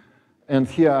groups. And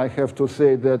here I have to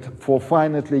say that for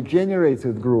finitely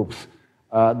generated groups,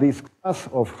 this class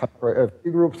of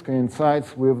hyper-FT groups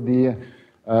coincides with the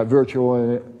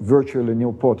virtually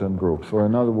nilpotent groups, or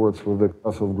in other words, with the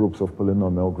class of groups of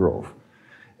polynomial growth.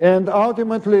 And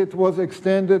ultimately, it was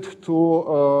extended to,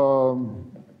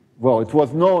 well, it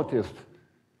was noticed,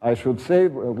 I should say,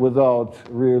 without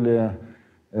really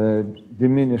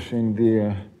diminishing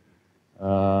the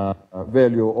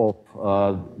value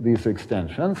of these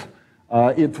extensions.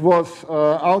 It was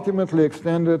ultimately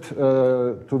extended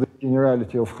to the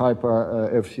generality of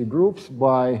hyper-FC groups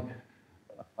by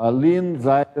Lin,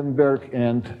 Zeidenberg,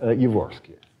 and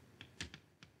Jaworski.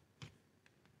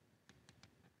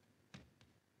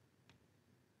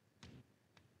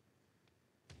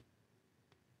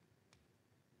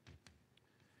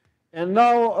 And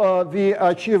now the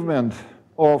achievement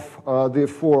of the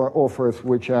four authors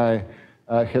which I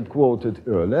had quoted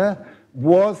earlier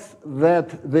was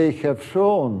that they have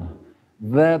shown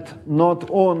that not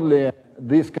only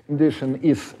this condition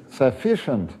is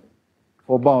sufficient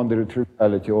for boundary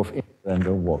triviality of any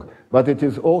random walk, but it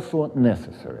is also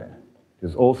necessary. It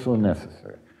is also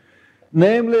necessary.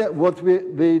 Namely, what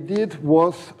they did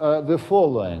was the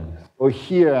following. So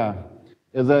here,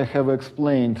 as I have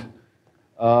explained,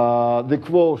 the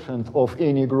quotient of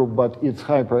any group but its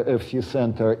hyper-FC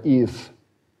center is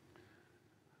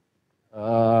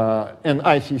an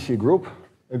ICC group,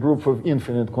 a group of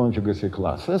infinite conjugacy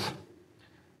classes.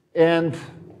 And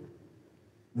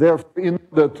therefore, in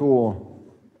order to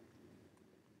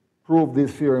prove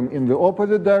this theorem in the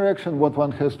opposite direction, what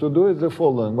one has to do is the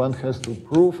following. One has to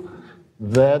prove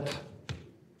that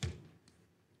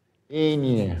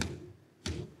any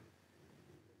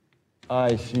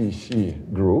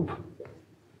ICC group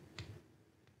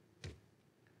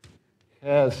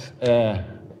has a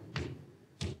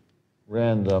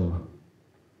random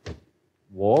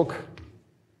walk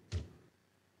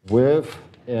with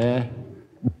a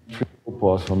triple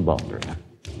Poisson boundary.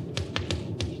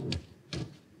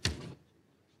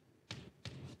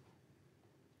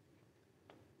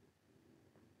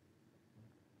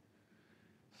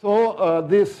 So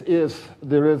this is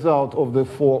the result of the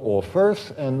four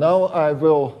authors, and now I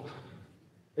will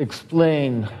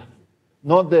explain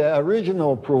not the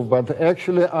original proof, but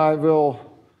actually I will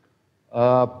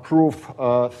prove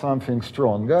something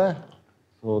stronger.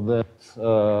 So that's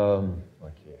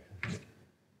okay.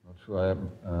 Not sure.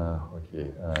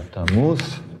 Okay,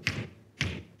 Tammuz,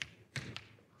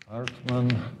 Hartmann,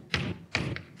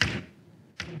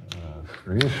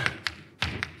 Frisch.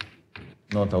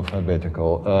 Not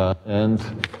alphabetical, and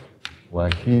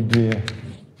Wahidi,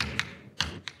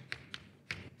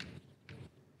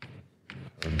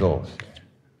 Dawes.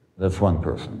 That's one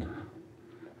person.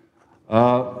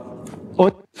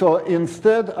 So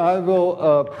instead, I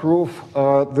will prove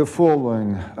the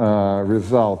following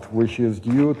result, which is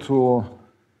due to,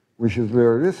 which is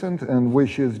very recent, and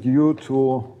which is due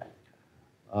to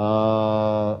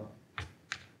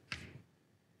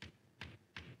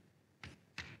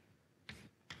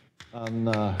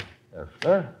Anna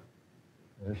Effer,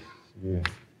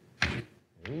 S-C-H,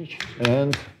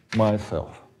 and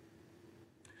myself,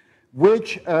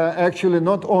 which actually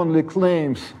not only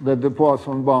claims that the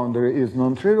Poisson boundary is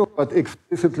non-trivial, but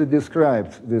explicitly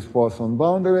describes this Poisson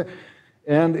boundary,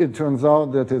 and it turns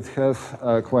out that it has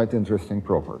quite interesting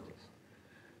properties.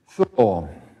 So,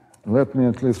 let me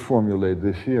at least formulate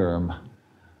the theorem.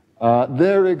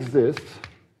 There exists.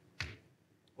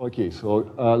 Okay,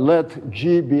 so let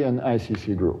G be an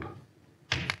ICC group.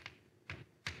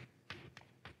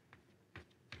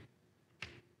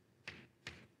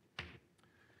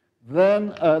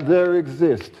 Then there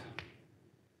exists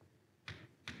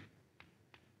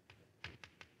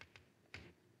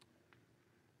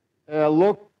a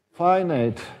local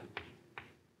finite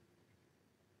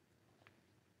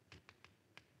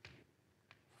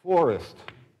forest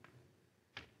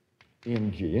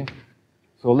in G.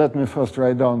 So let me first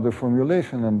write down the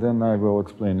formulation, and then I will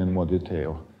explain in more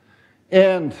detail.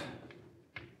 And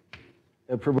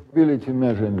a probability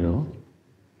measure mu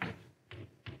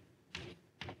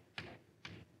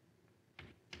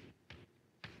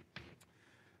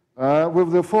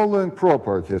with the following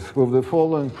properties.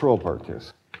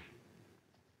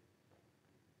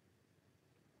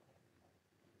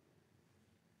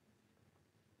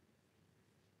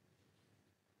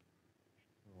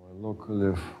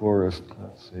 Locally forest,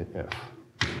 let's say F.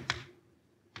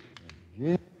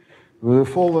 G. with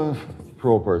the following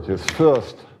properties.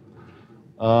 First,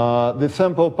 the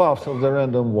sample paths of the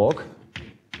random walk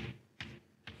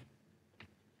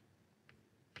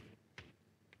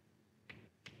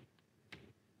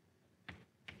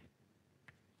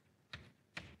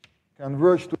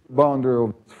converge to the boundary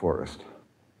of this forest.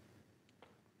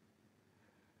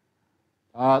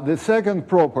 The second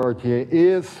property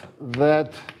is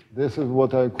that this is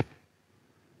what I call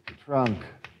trunk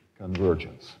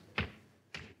convergence.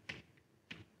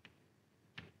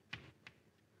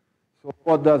 So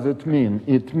what does it mean?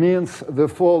 It means the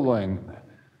following.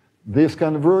 This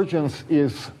convergence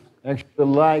is actually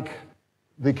like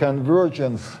the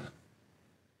convergence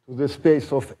to the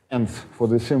space of ends for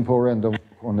the simple random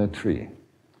walk on a tree.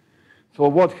 So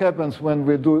what happens when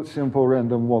we do simple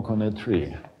random walk on a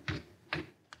tree?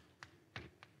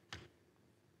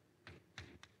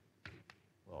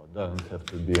 Well, it doesn't have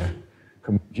to be a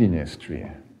homogeneous tree.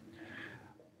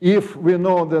 If we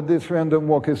know that this random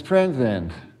walk is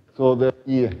transient, so that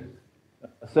the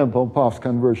sample paths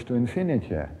converge to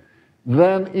infinity,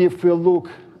 then if we look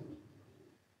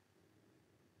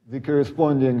the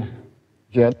corresponding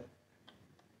jet,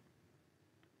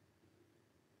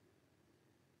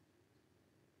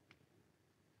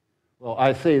 well,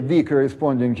 I say the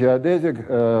corresponding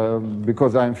geodesic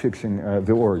because I'm fixing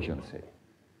the origin, say.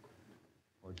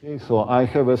 Okay, so I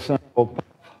have a sample path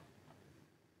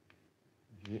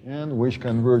Gn which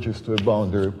converges to a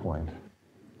boundary point.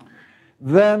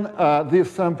 Then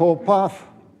this sample path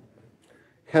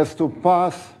has to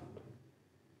pass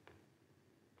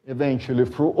eventually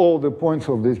through all the points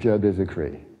of this geodesic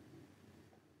ray.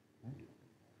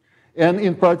 And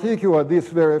in particular, this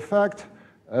very fact,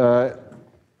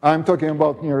 I'm talking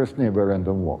about nearest neighbor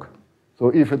random walk. So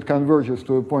if it converges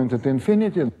to a point at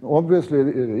infinity, obviously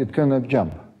it cannot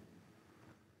jump.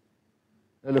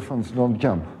 Elephants don't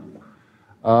jump.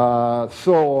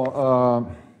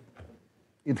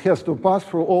 It has to pass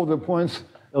through all the points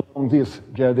along this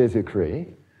geodesic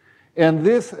ray. And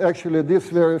this, actually,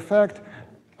 this very fact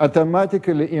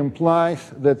automatically implies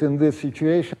that in this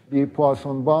situation, the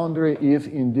Poisson boundary is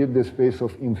indeed the space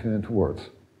of infinite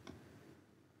words.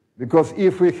 Because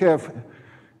if we have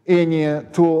any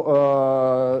two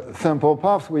sample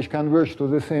paths which converge to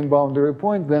the same boundary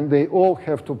point, then they all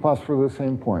have to pass through the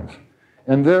same points.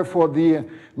 And therefore, the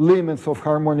limits of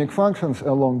harmonic functions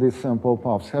along these sample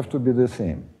paths have to be the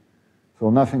same. So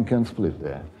nothing can split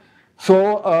there.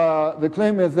 So the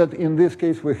claim is that in this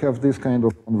case, we have this kind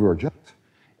of convergence.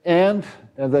 And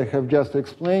as I have just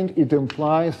explained, it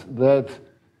implies that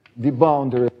the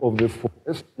boundary of the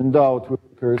forest endowed with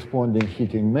the corresponding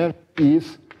heating measure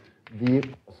is the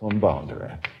Poisson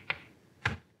boundary.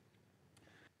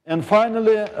 And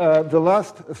finally, the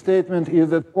last statement is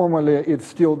that formally it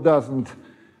still doesn't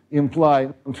imply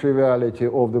non-triviality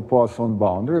of the Poisson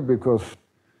boundary because,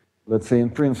 let's say, in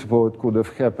principle, it could have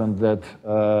happened that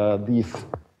this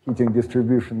heating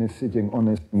distribution is sitting on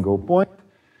a single point.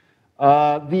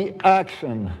 The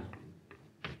action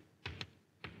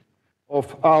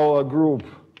of our group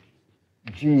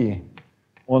G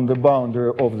on the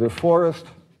boundary of the forest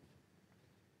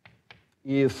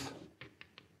is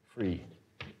free.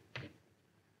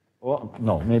 Well,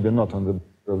 no, maybe not on the boundary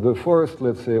of the forest,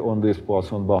 let's say on this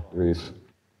Poisson boundaries.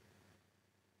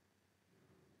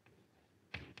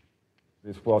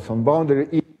 This Poisson boundary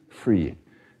is free.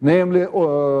 Namely,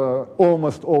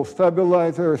 almost all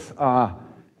stabilizers are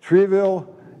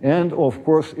trivial, and of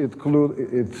course it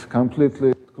completely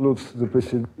excludes the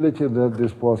possibility that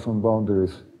this Poisson boundary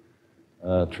is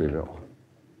trivial.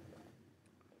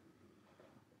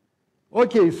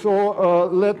 Okay, so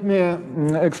let me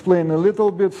explain a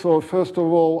little bit. So first of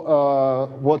all,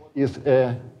 what is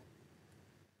a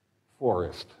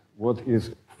forest? What is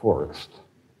a forest?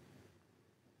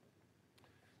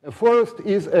 A forest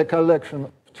is a collection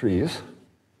of trees.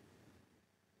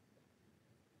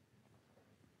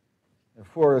 A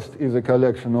forest is a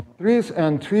collection of trees,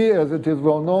 and tree, as it is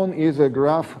well known, is a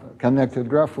graph, connected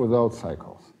graph without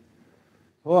cycles.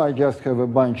 So I just have a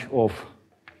bunch of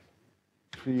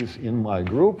trees in my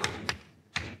group,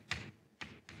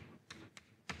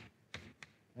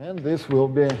 and this will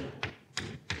be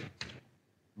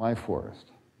my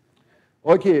forest.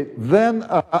 Okay, then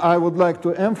I would like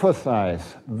to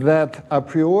emphasize that a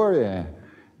priori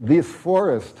this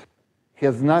forest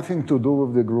has nothing to do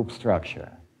with the group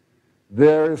structure.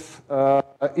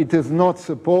 It is not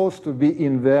supposed to be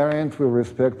invariant with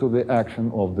respect to the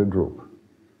action of the group.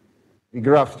 The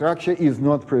graph structure is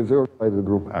not preserved by the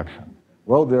group action.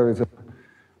 Well, there is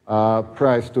a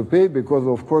price to pay because,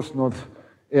 of course, not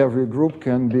every group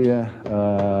can be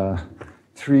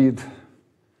treated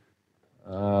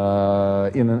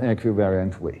in an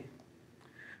equivariant way.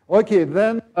 Okay,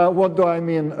 then what do I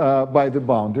mean by the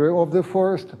boundary of the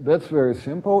forest? That's very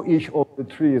simple. Each of the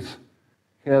trees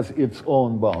has its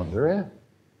own boundary.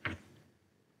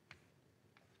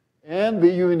 And the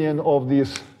union of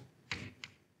these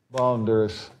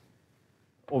boundaries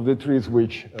of the trees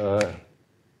which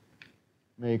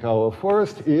make our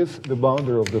forest is the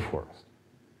boundary of the forest.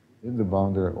 Is the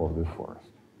boundary of the forest.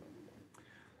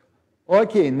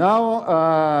 Okay,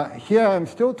 now here I'm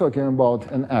still talking about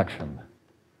an action.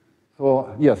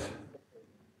 So, yes?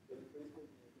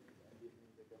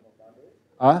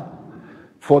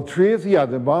 For trees, yeah,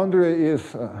 the boundary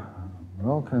is,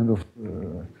 well, kind of,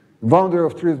 boundary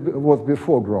of trees was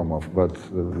before Gromov, but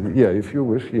yeah, if you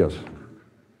wish, yes.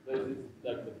 Like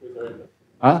the trees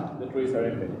are empty. The trees are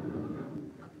empty.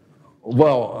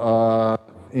 Well,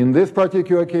 in this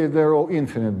particular case, they're all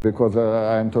infinite because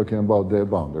I'm talking about their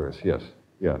boundaries, yes.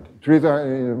 Yeah, trees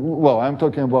are, well, I'm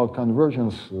talking about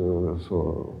convergence,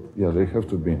 so yeah, they have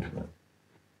to be infinite.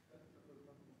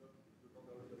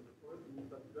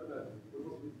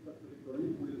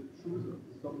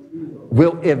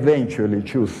 We'll eventually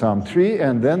choose some tree,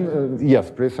 and then,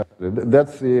 yes, precisely.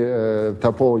 That's the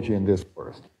topology in this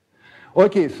forest.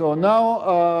 Okay, so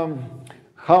now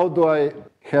how do I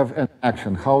have an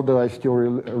action? How do I still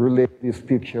relate this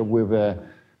picture with the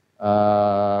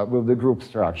group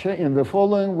structure? In the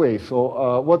following way.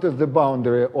 So what is the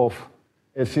boundary of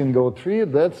a single tree?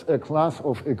 That's a class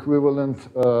of equivalent,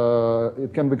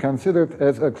 it can be considered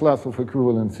as a class of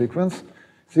equivalent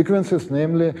sequences,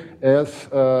 namely as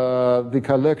the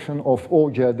collection of all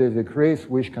geodesic rays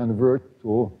which converge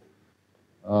to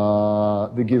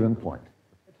the given point.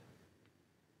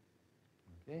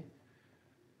 Okay.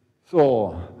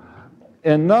 So,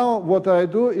 and now what I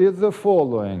do is the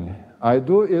following.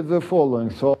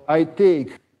 So I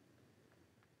take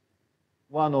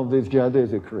one of these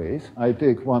geodesic rays,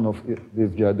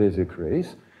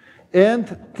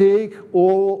 and take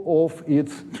all of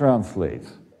its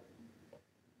translates.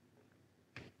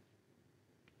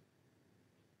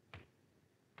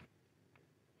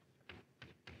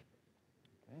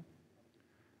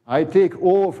 I take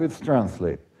all of its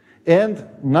translates. And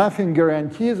nothing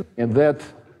guarantees that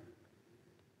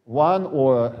one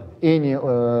or any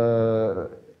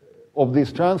of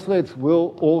these translates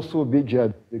will also be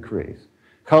geodesic rays.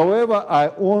 However, I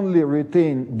only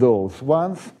retain those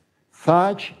ones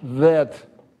such that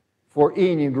for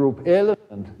any group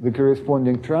element, the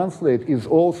corresponding translate is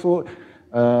also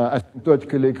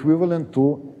asymptotically equivalent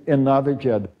to another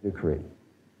geodesic ray.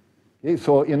 Okay,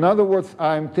 so in other words,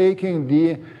 I'm taking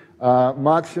the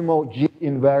maximal G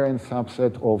invariant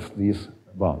subset of this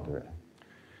boundary.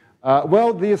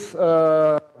 Well,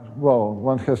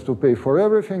 one has to pay for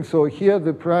everything. So here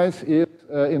the price is,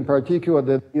 in particular,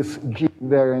 that this G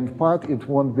invariant part, it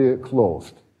won't be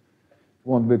closed. It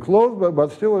won't be closed,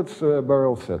 but still it's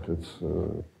barrel set. It's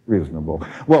reasonable.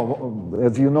 Well,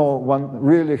 as you know, one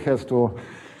really has to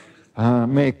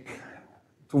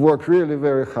work really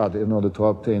very hard in order to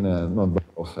obtain a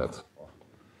non-barrel set.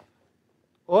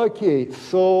 Okay,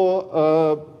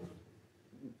 so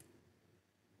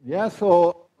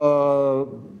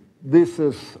this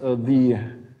is the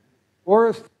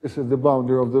forest, this is the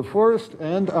boundary of the forest,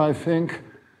 and I think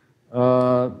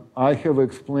I have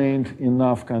explained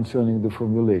enough concerning the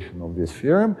formulation of this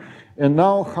theorem. And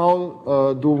now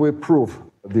how do we prove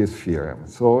this theorem?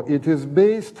 So it is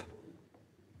based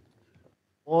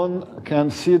on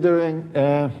considering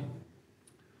a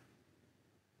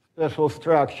special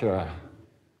structure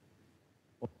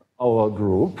of our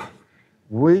group,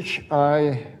 which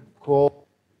I call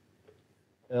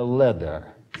a ladder.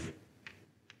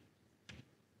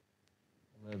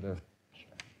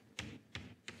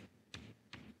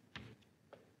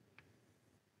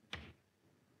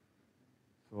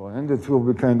 So, and it will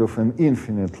be kind of an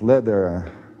infinite ladder,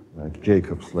 like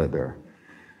Jacob's ladder.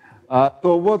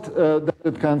 So what does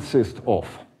it consist of?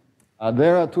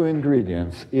 There are two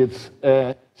ingredients. It's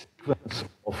a sequence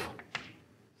of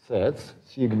sets,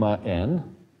 sigma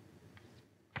n,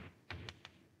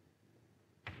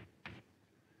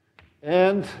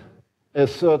 and a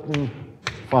certain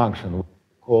function we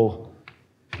call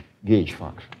gauge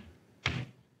function.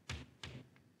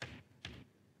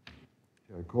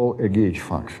 I call a gauge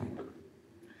function.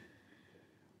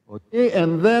 Okay,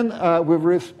 and then with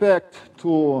respect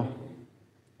to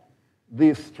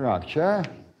this structure,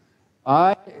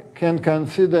 I can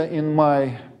consider in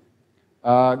my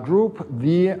group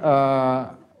the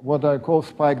what I call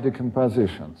spike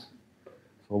decompositions.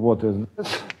 So what is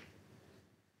this?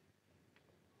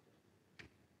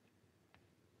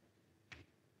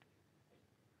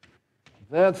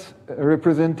 That's a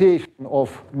representation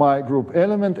of my group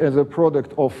element as a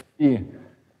product of three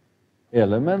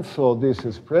elements. So this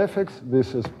is prefix,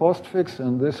 this is postfix,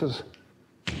 and this is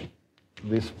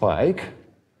the spike.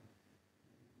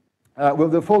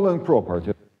 With the following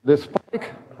property. The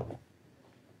spike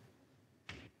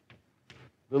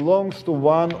belongs to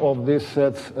one of these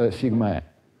sets sigma n.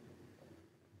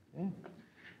 Okay?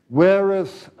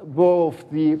 Whereas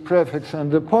both the prefix and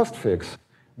the postfix,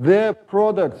 they're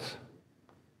products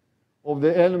of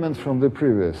the elements from the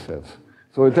previous sets.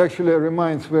 So it actually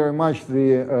reminds very much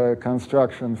the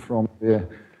construction from the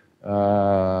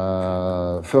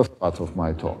first part of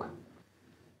my talk.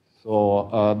 So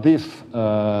this,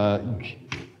 the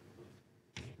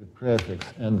prefix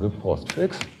and the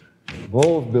postfix,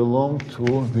 both belong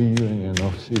to the union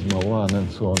of sigma 1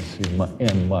 and so on, sigma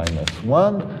n minus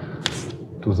 1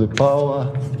 to the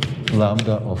power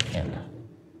lambda of n.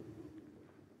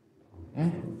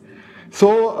 Okay?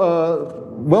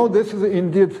 So, well, this is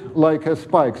indeed like a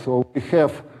spike. So we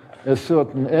have a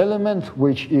certain element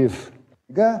which is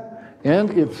bigger, and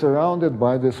it's surrounded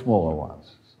by the smaller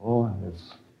ones. So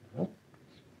it's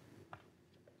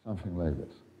something like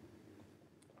this.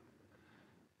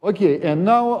 Okay, and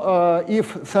now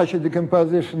if such a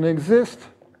decomposition exists,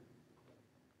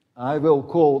 I will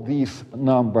call this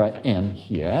number n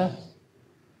here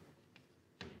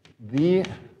the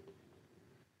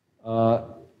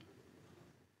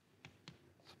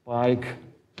spike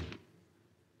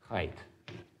height.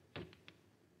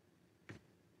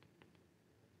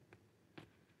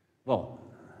 Well,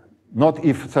 not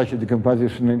if such a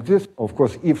decomposition exists. Of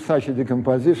course, if such a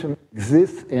decomposition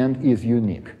exists and is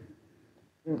unique.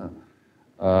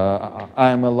 I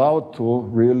am allowed to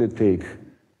really take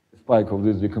the spike of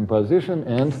this decomposition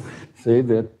and say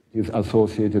that it is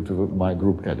associated with my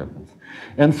group elements.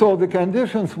 And so the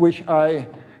conditions which I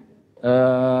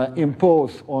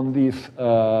impose on this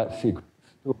sequence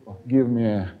to give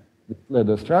me the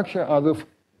ladder structure are the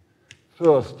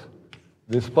first,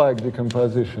 the spike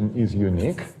decomposition is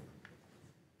unique.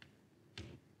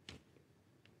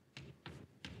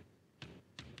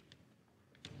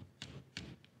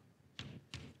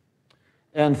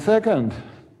 And second,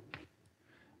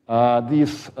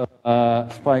 this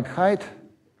spike height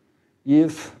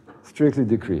is strictly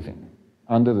decreasing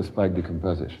under the spike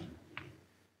decomposition.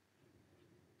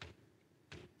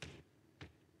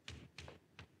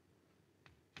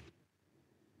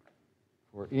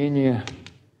 For any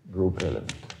group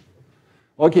element.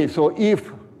 Okay, so if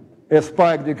a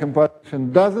spike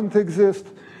decomposition doesn't exist,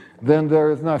 then there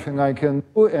is nothing I can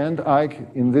do, and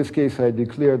in this case, I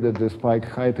declare that the spike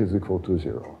height is equal to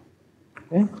 0.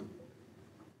 Okay?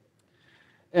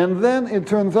 And then it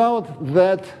turns out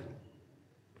that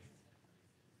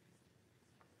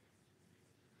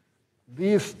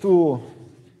these two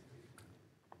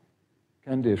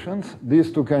conditions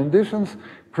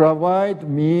provide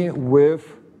me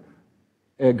with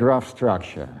a graph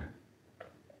structure.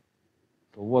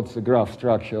 So what's the graph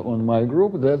structure on my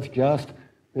group? That's just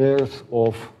pairs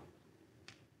of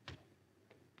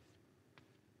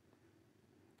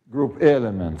group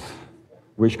elements,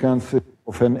 which consist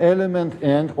of an element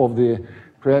and of the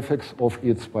prefix of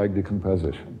its spike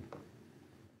decomposition.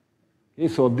 Okay,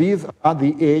 so these are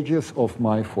the edges of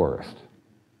my forest.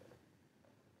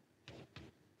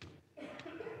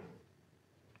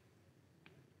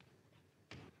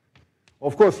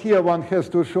 Of course, here one has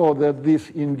to show that this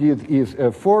indeed is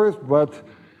a forest, but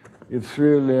it's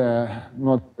really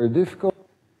not very difficult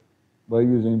by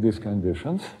using these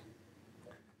conditions.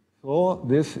 So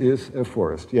this is a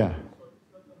forest, yeah.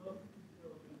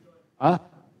 Huh?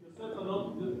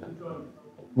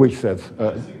 Which sets?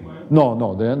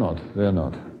 No, they're not. They're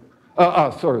not.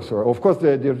 Sorry. Of course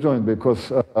they're disjoint,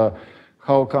 because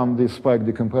how come this spike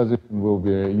decomposition will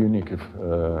be unique if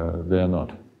they're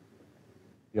not?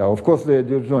 Yeah, of course they are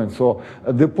disjoint. So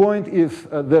the point is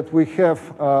that we have,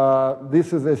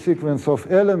 this is a sequence of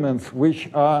elements which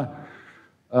are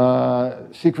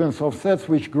sequence of sets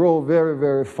which grow very,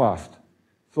 very fast.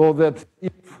 So that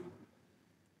if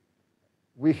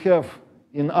we have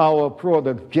in our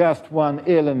product just one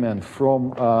element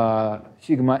from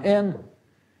sigma n,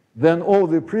 then all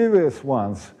the previous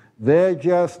ones, they're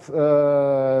just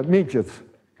midgets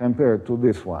compared to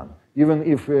this one. Even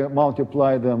if we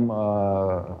multiply them,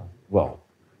 well,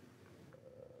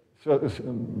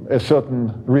 a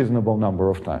certain reasonable number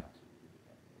of times.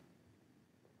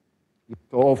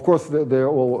 So of course they're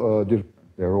all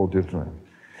disjoint.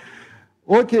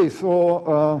 Okay,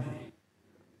 so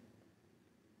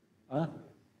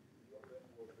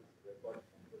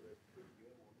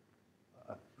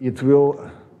it will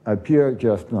appear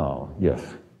just now.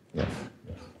 Yes.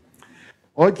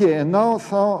 Okay, and now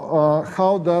so,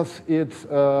 how does it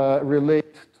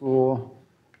relate to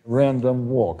random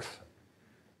walks?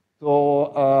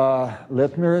 So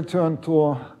let me return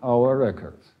to our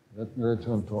records.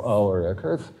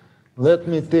 Let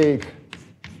me take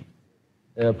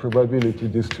a probability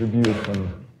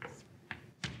distribution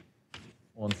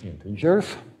on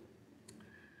integers.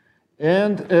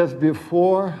 And as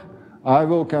before, I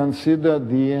will consider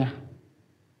the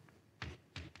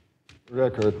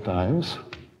record times.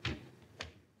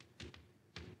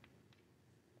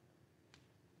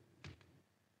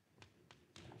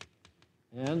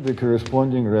 And the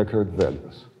corresponding record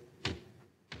values.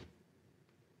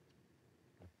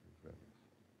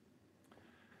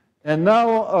 And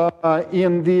now,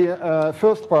 in the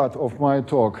first part of my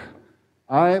talk,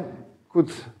 I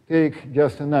could take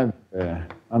just an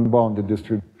unbounded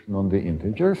distribution on the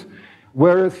integers,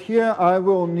 whereas here I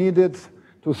will need it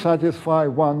to satisfy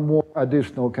one more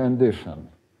additional condition,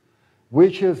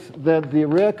 which is that the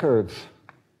records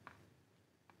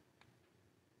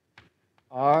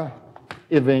are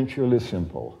eventually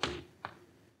simple.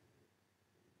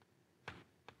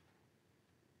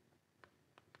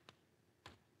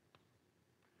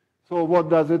 So what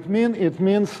does it mean? It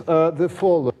means the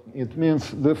following.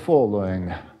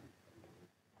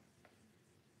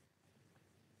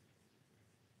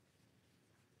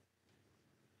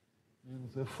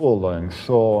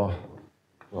 So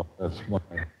that's my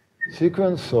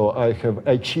sequence. So I have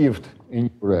achieved a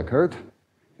new record.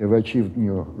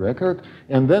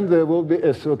 And then there will be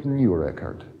a certain new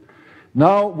record.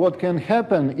 Now, what can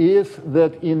happen is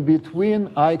that in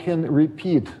between I can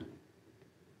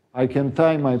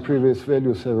time my previous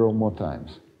value several more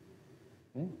times.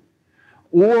 Okay?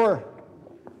 Or,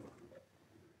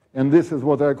 and this is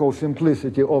what I call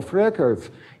simplicity of records,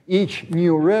 each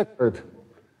new record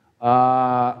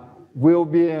will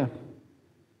be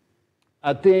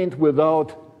attained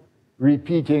without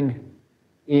repeating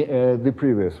the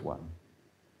previous one.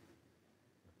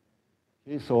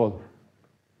 Okay, so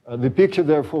the picture,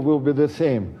 therefore, will be the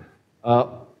same.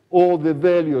 All the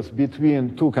values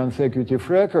between two consecutive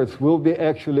records will be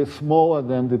actually smaller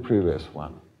than the previous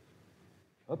one.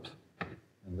 Oops.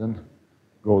 And then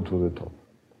go to the top.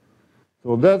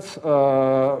 So that's,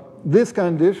 this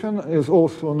condition is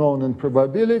also known in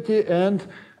probability, and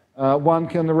one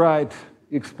can write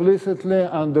explicitly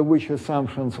under which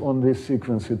assumptions on this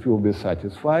sequence it will be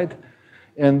satisfied.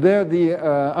 And there the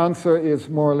answer is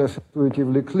more or less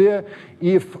intuitively clear.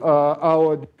 If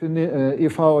our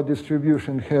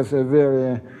distribution has a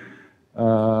very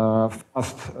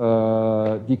fast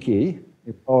decay,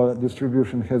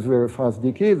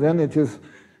 then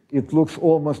it looks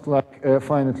almost like a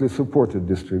finitely supported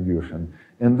distribution.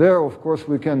 And there, of course,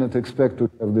 we cannot expect to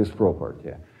have this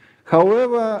property.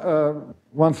 However,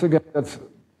 once again, that's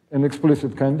an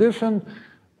explicit condition,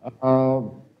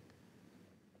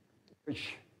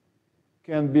 which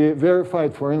can be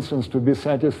verified, for instance, to be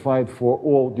satisfied for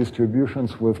all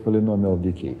distributions with polynomial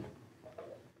decay.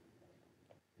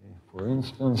 For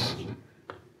instance,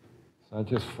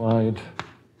 satisfied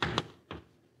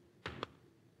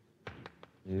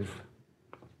if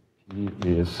P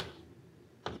is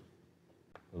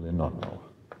polynomial.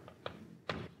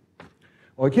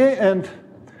 Okay, and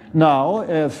now,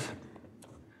 as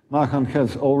Mahan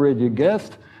has already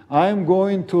guessed, I'm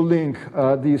going to link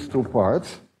these two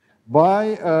parts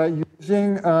by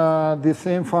using the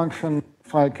same function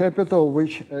phi capital,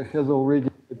 which has already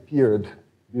appeared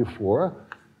before.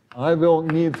 I will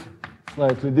need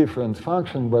slightly different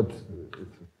function, but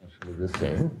it's essentially the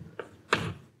same.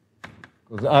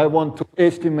 Because I want to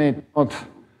estimate not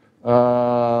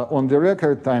on the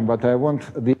record time, but I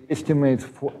want the estimate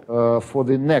for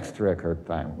the next record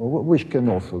time, which can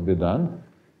also be done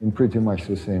in pretty much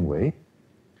the same way.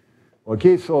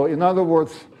 Okay, so in other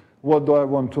words, what do I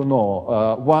want to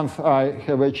know? Once I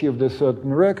have achieved a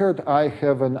certain record, I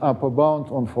have an upper bound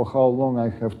on for how long I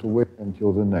have to wait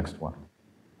until the next one.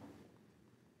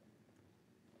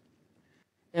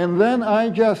 And then I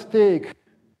just take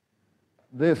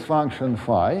this function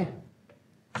phi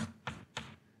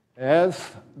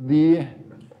as the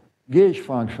gauge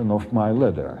function of my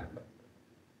ladder.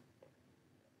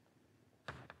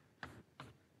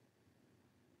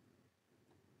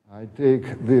 I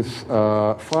take this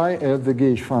phi as the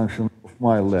gauge function of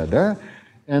my ladder,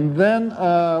 and then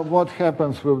what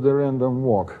happens with the random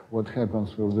walk? What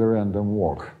happens with the random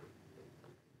walk?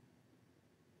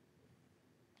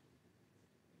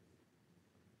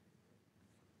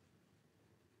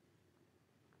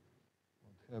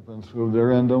 What happens with the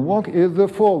random walk is the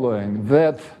following,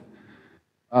 that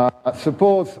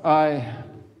suppose I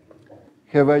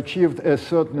have achieved a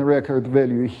certain record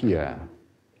value here.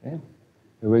 Okay?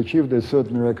 We achieved a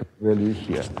certain record value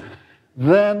here.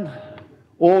 Then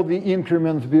all the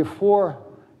increments before,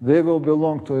 they will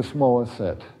belong to a smaller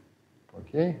set.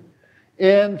 Okay?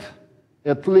 And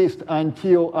at least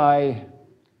until I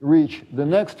reach the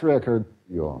next record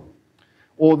value,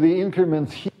 all the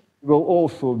increments here will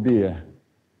also be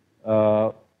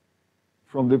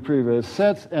from the previous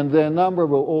sets, and their number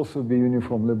will also be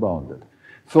uniformly bounded.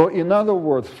 So in other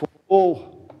words, for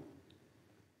all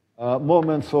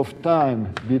moments of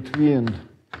time between,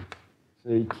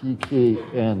 say, tk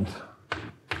and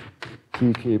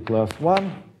tk plus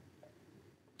 1,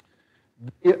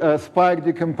 the spike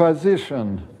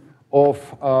decomposition of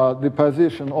the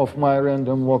position of my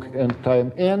random walk and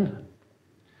time n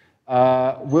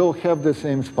will have the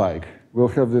same spike.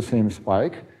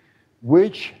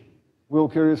 Which will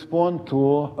correspond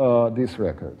to this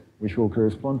record.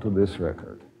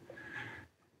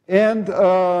 And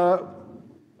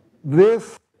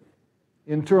this,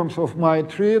 in terms of my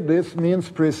tree, this means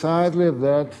precisely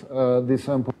that the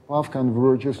sample path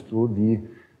converges to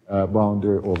the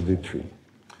boundary of the tree.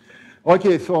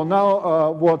 Okay, so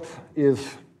now what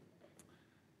is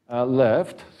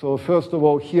left? So first of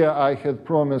all, here I had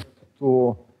promised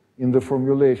to, in the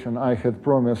formulation, I had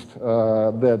promised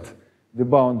that the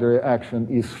boundary action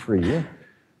is free.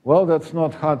 Well, that's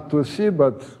not hard to see,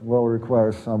 but will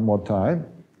require some more time.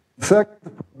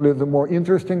 Second, probably the more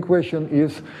interesting question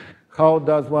is, how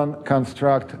does one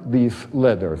construct these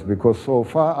ladders? Because so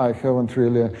far I haven't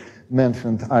really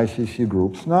mentioned ICC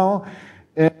groups now.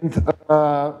 And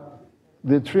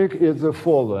the trick is the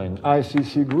following.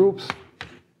 ICC groups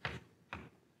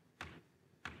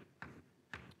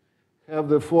have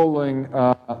the following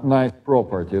nice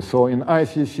properties. So in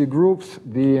ICC groups,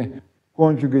 the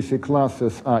conjugacy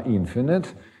classes are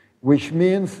infinite, which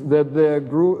means that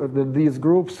these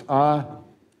groups are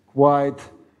quite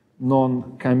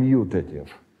non-commutative.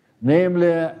 Namely,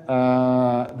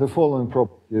 the following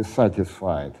property is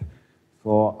satisfied.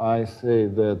 So I say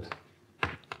that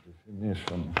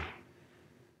definition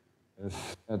is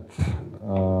set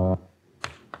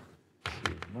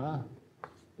sigma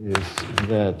is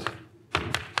that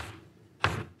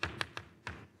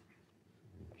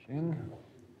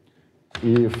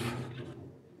if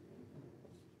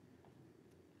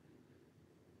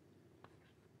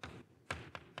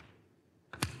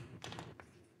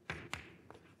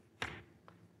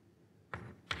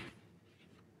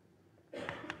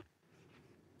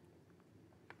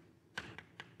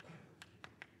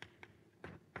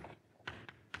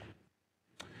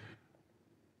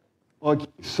okay,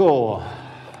 so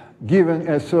given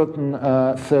a certain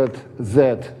set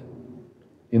Z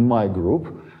in my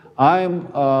group,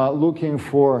 I'm looking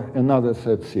for another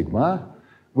set sigma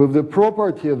with the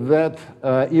property that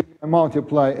if I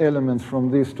multiply elements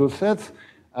from these two sets,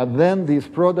 then these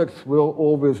products will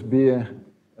always be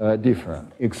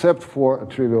different, except for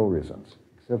trivial reasons.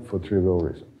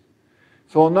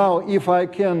 So now, if I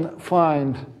can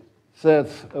find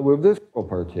sets with this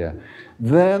property,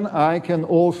 then I can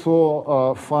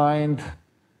also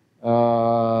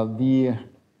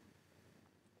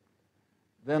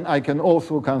then I can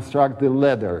also construct the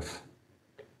ladders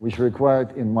which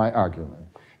required in my argument.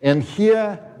 And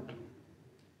here,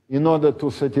 in order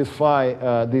to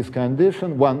satisfy this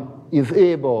condition, one is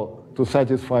able to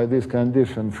satisfy this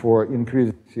condition for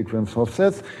increasing sequence of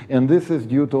sets, and this is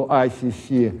due to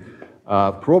ICC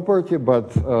property,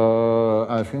 but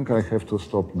I think I have to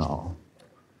stop now.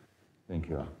 Thank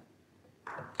you.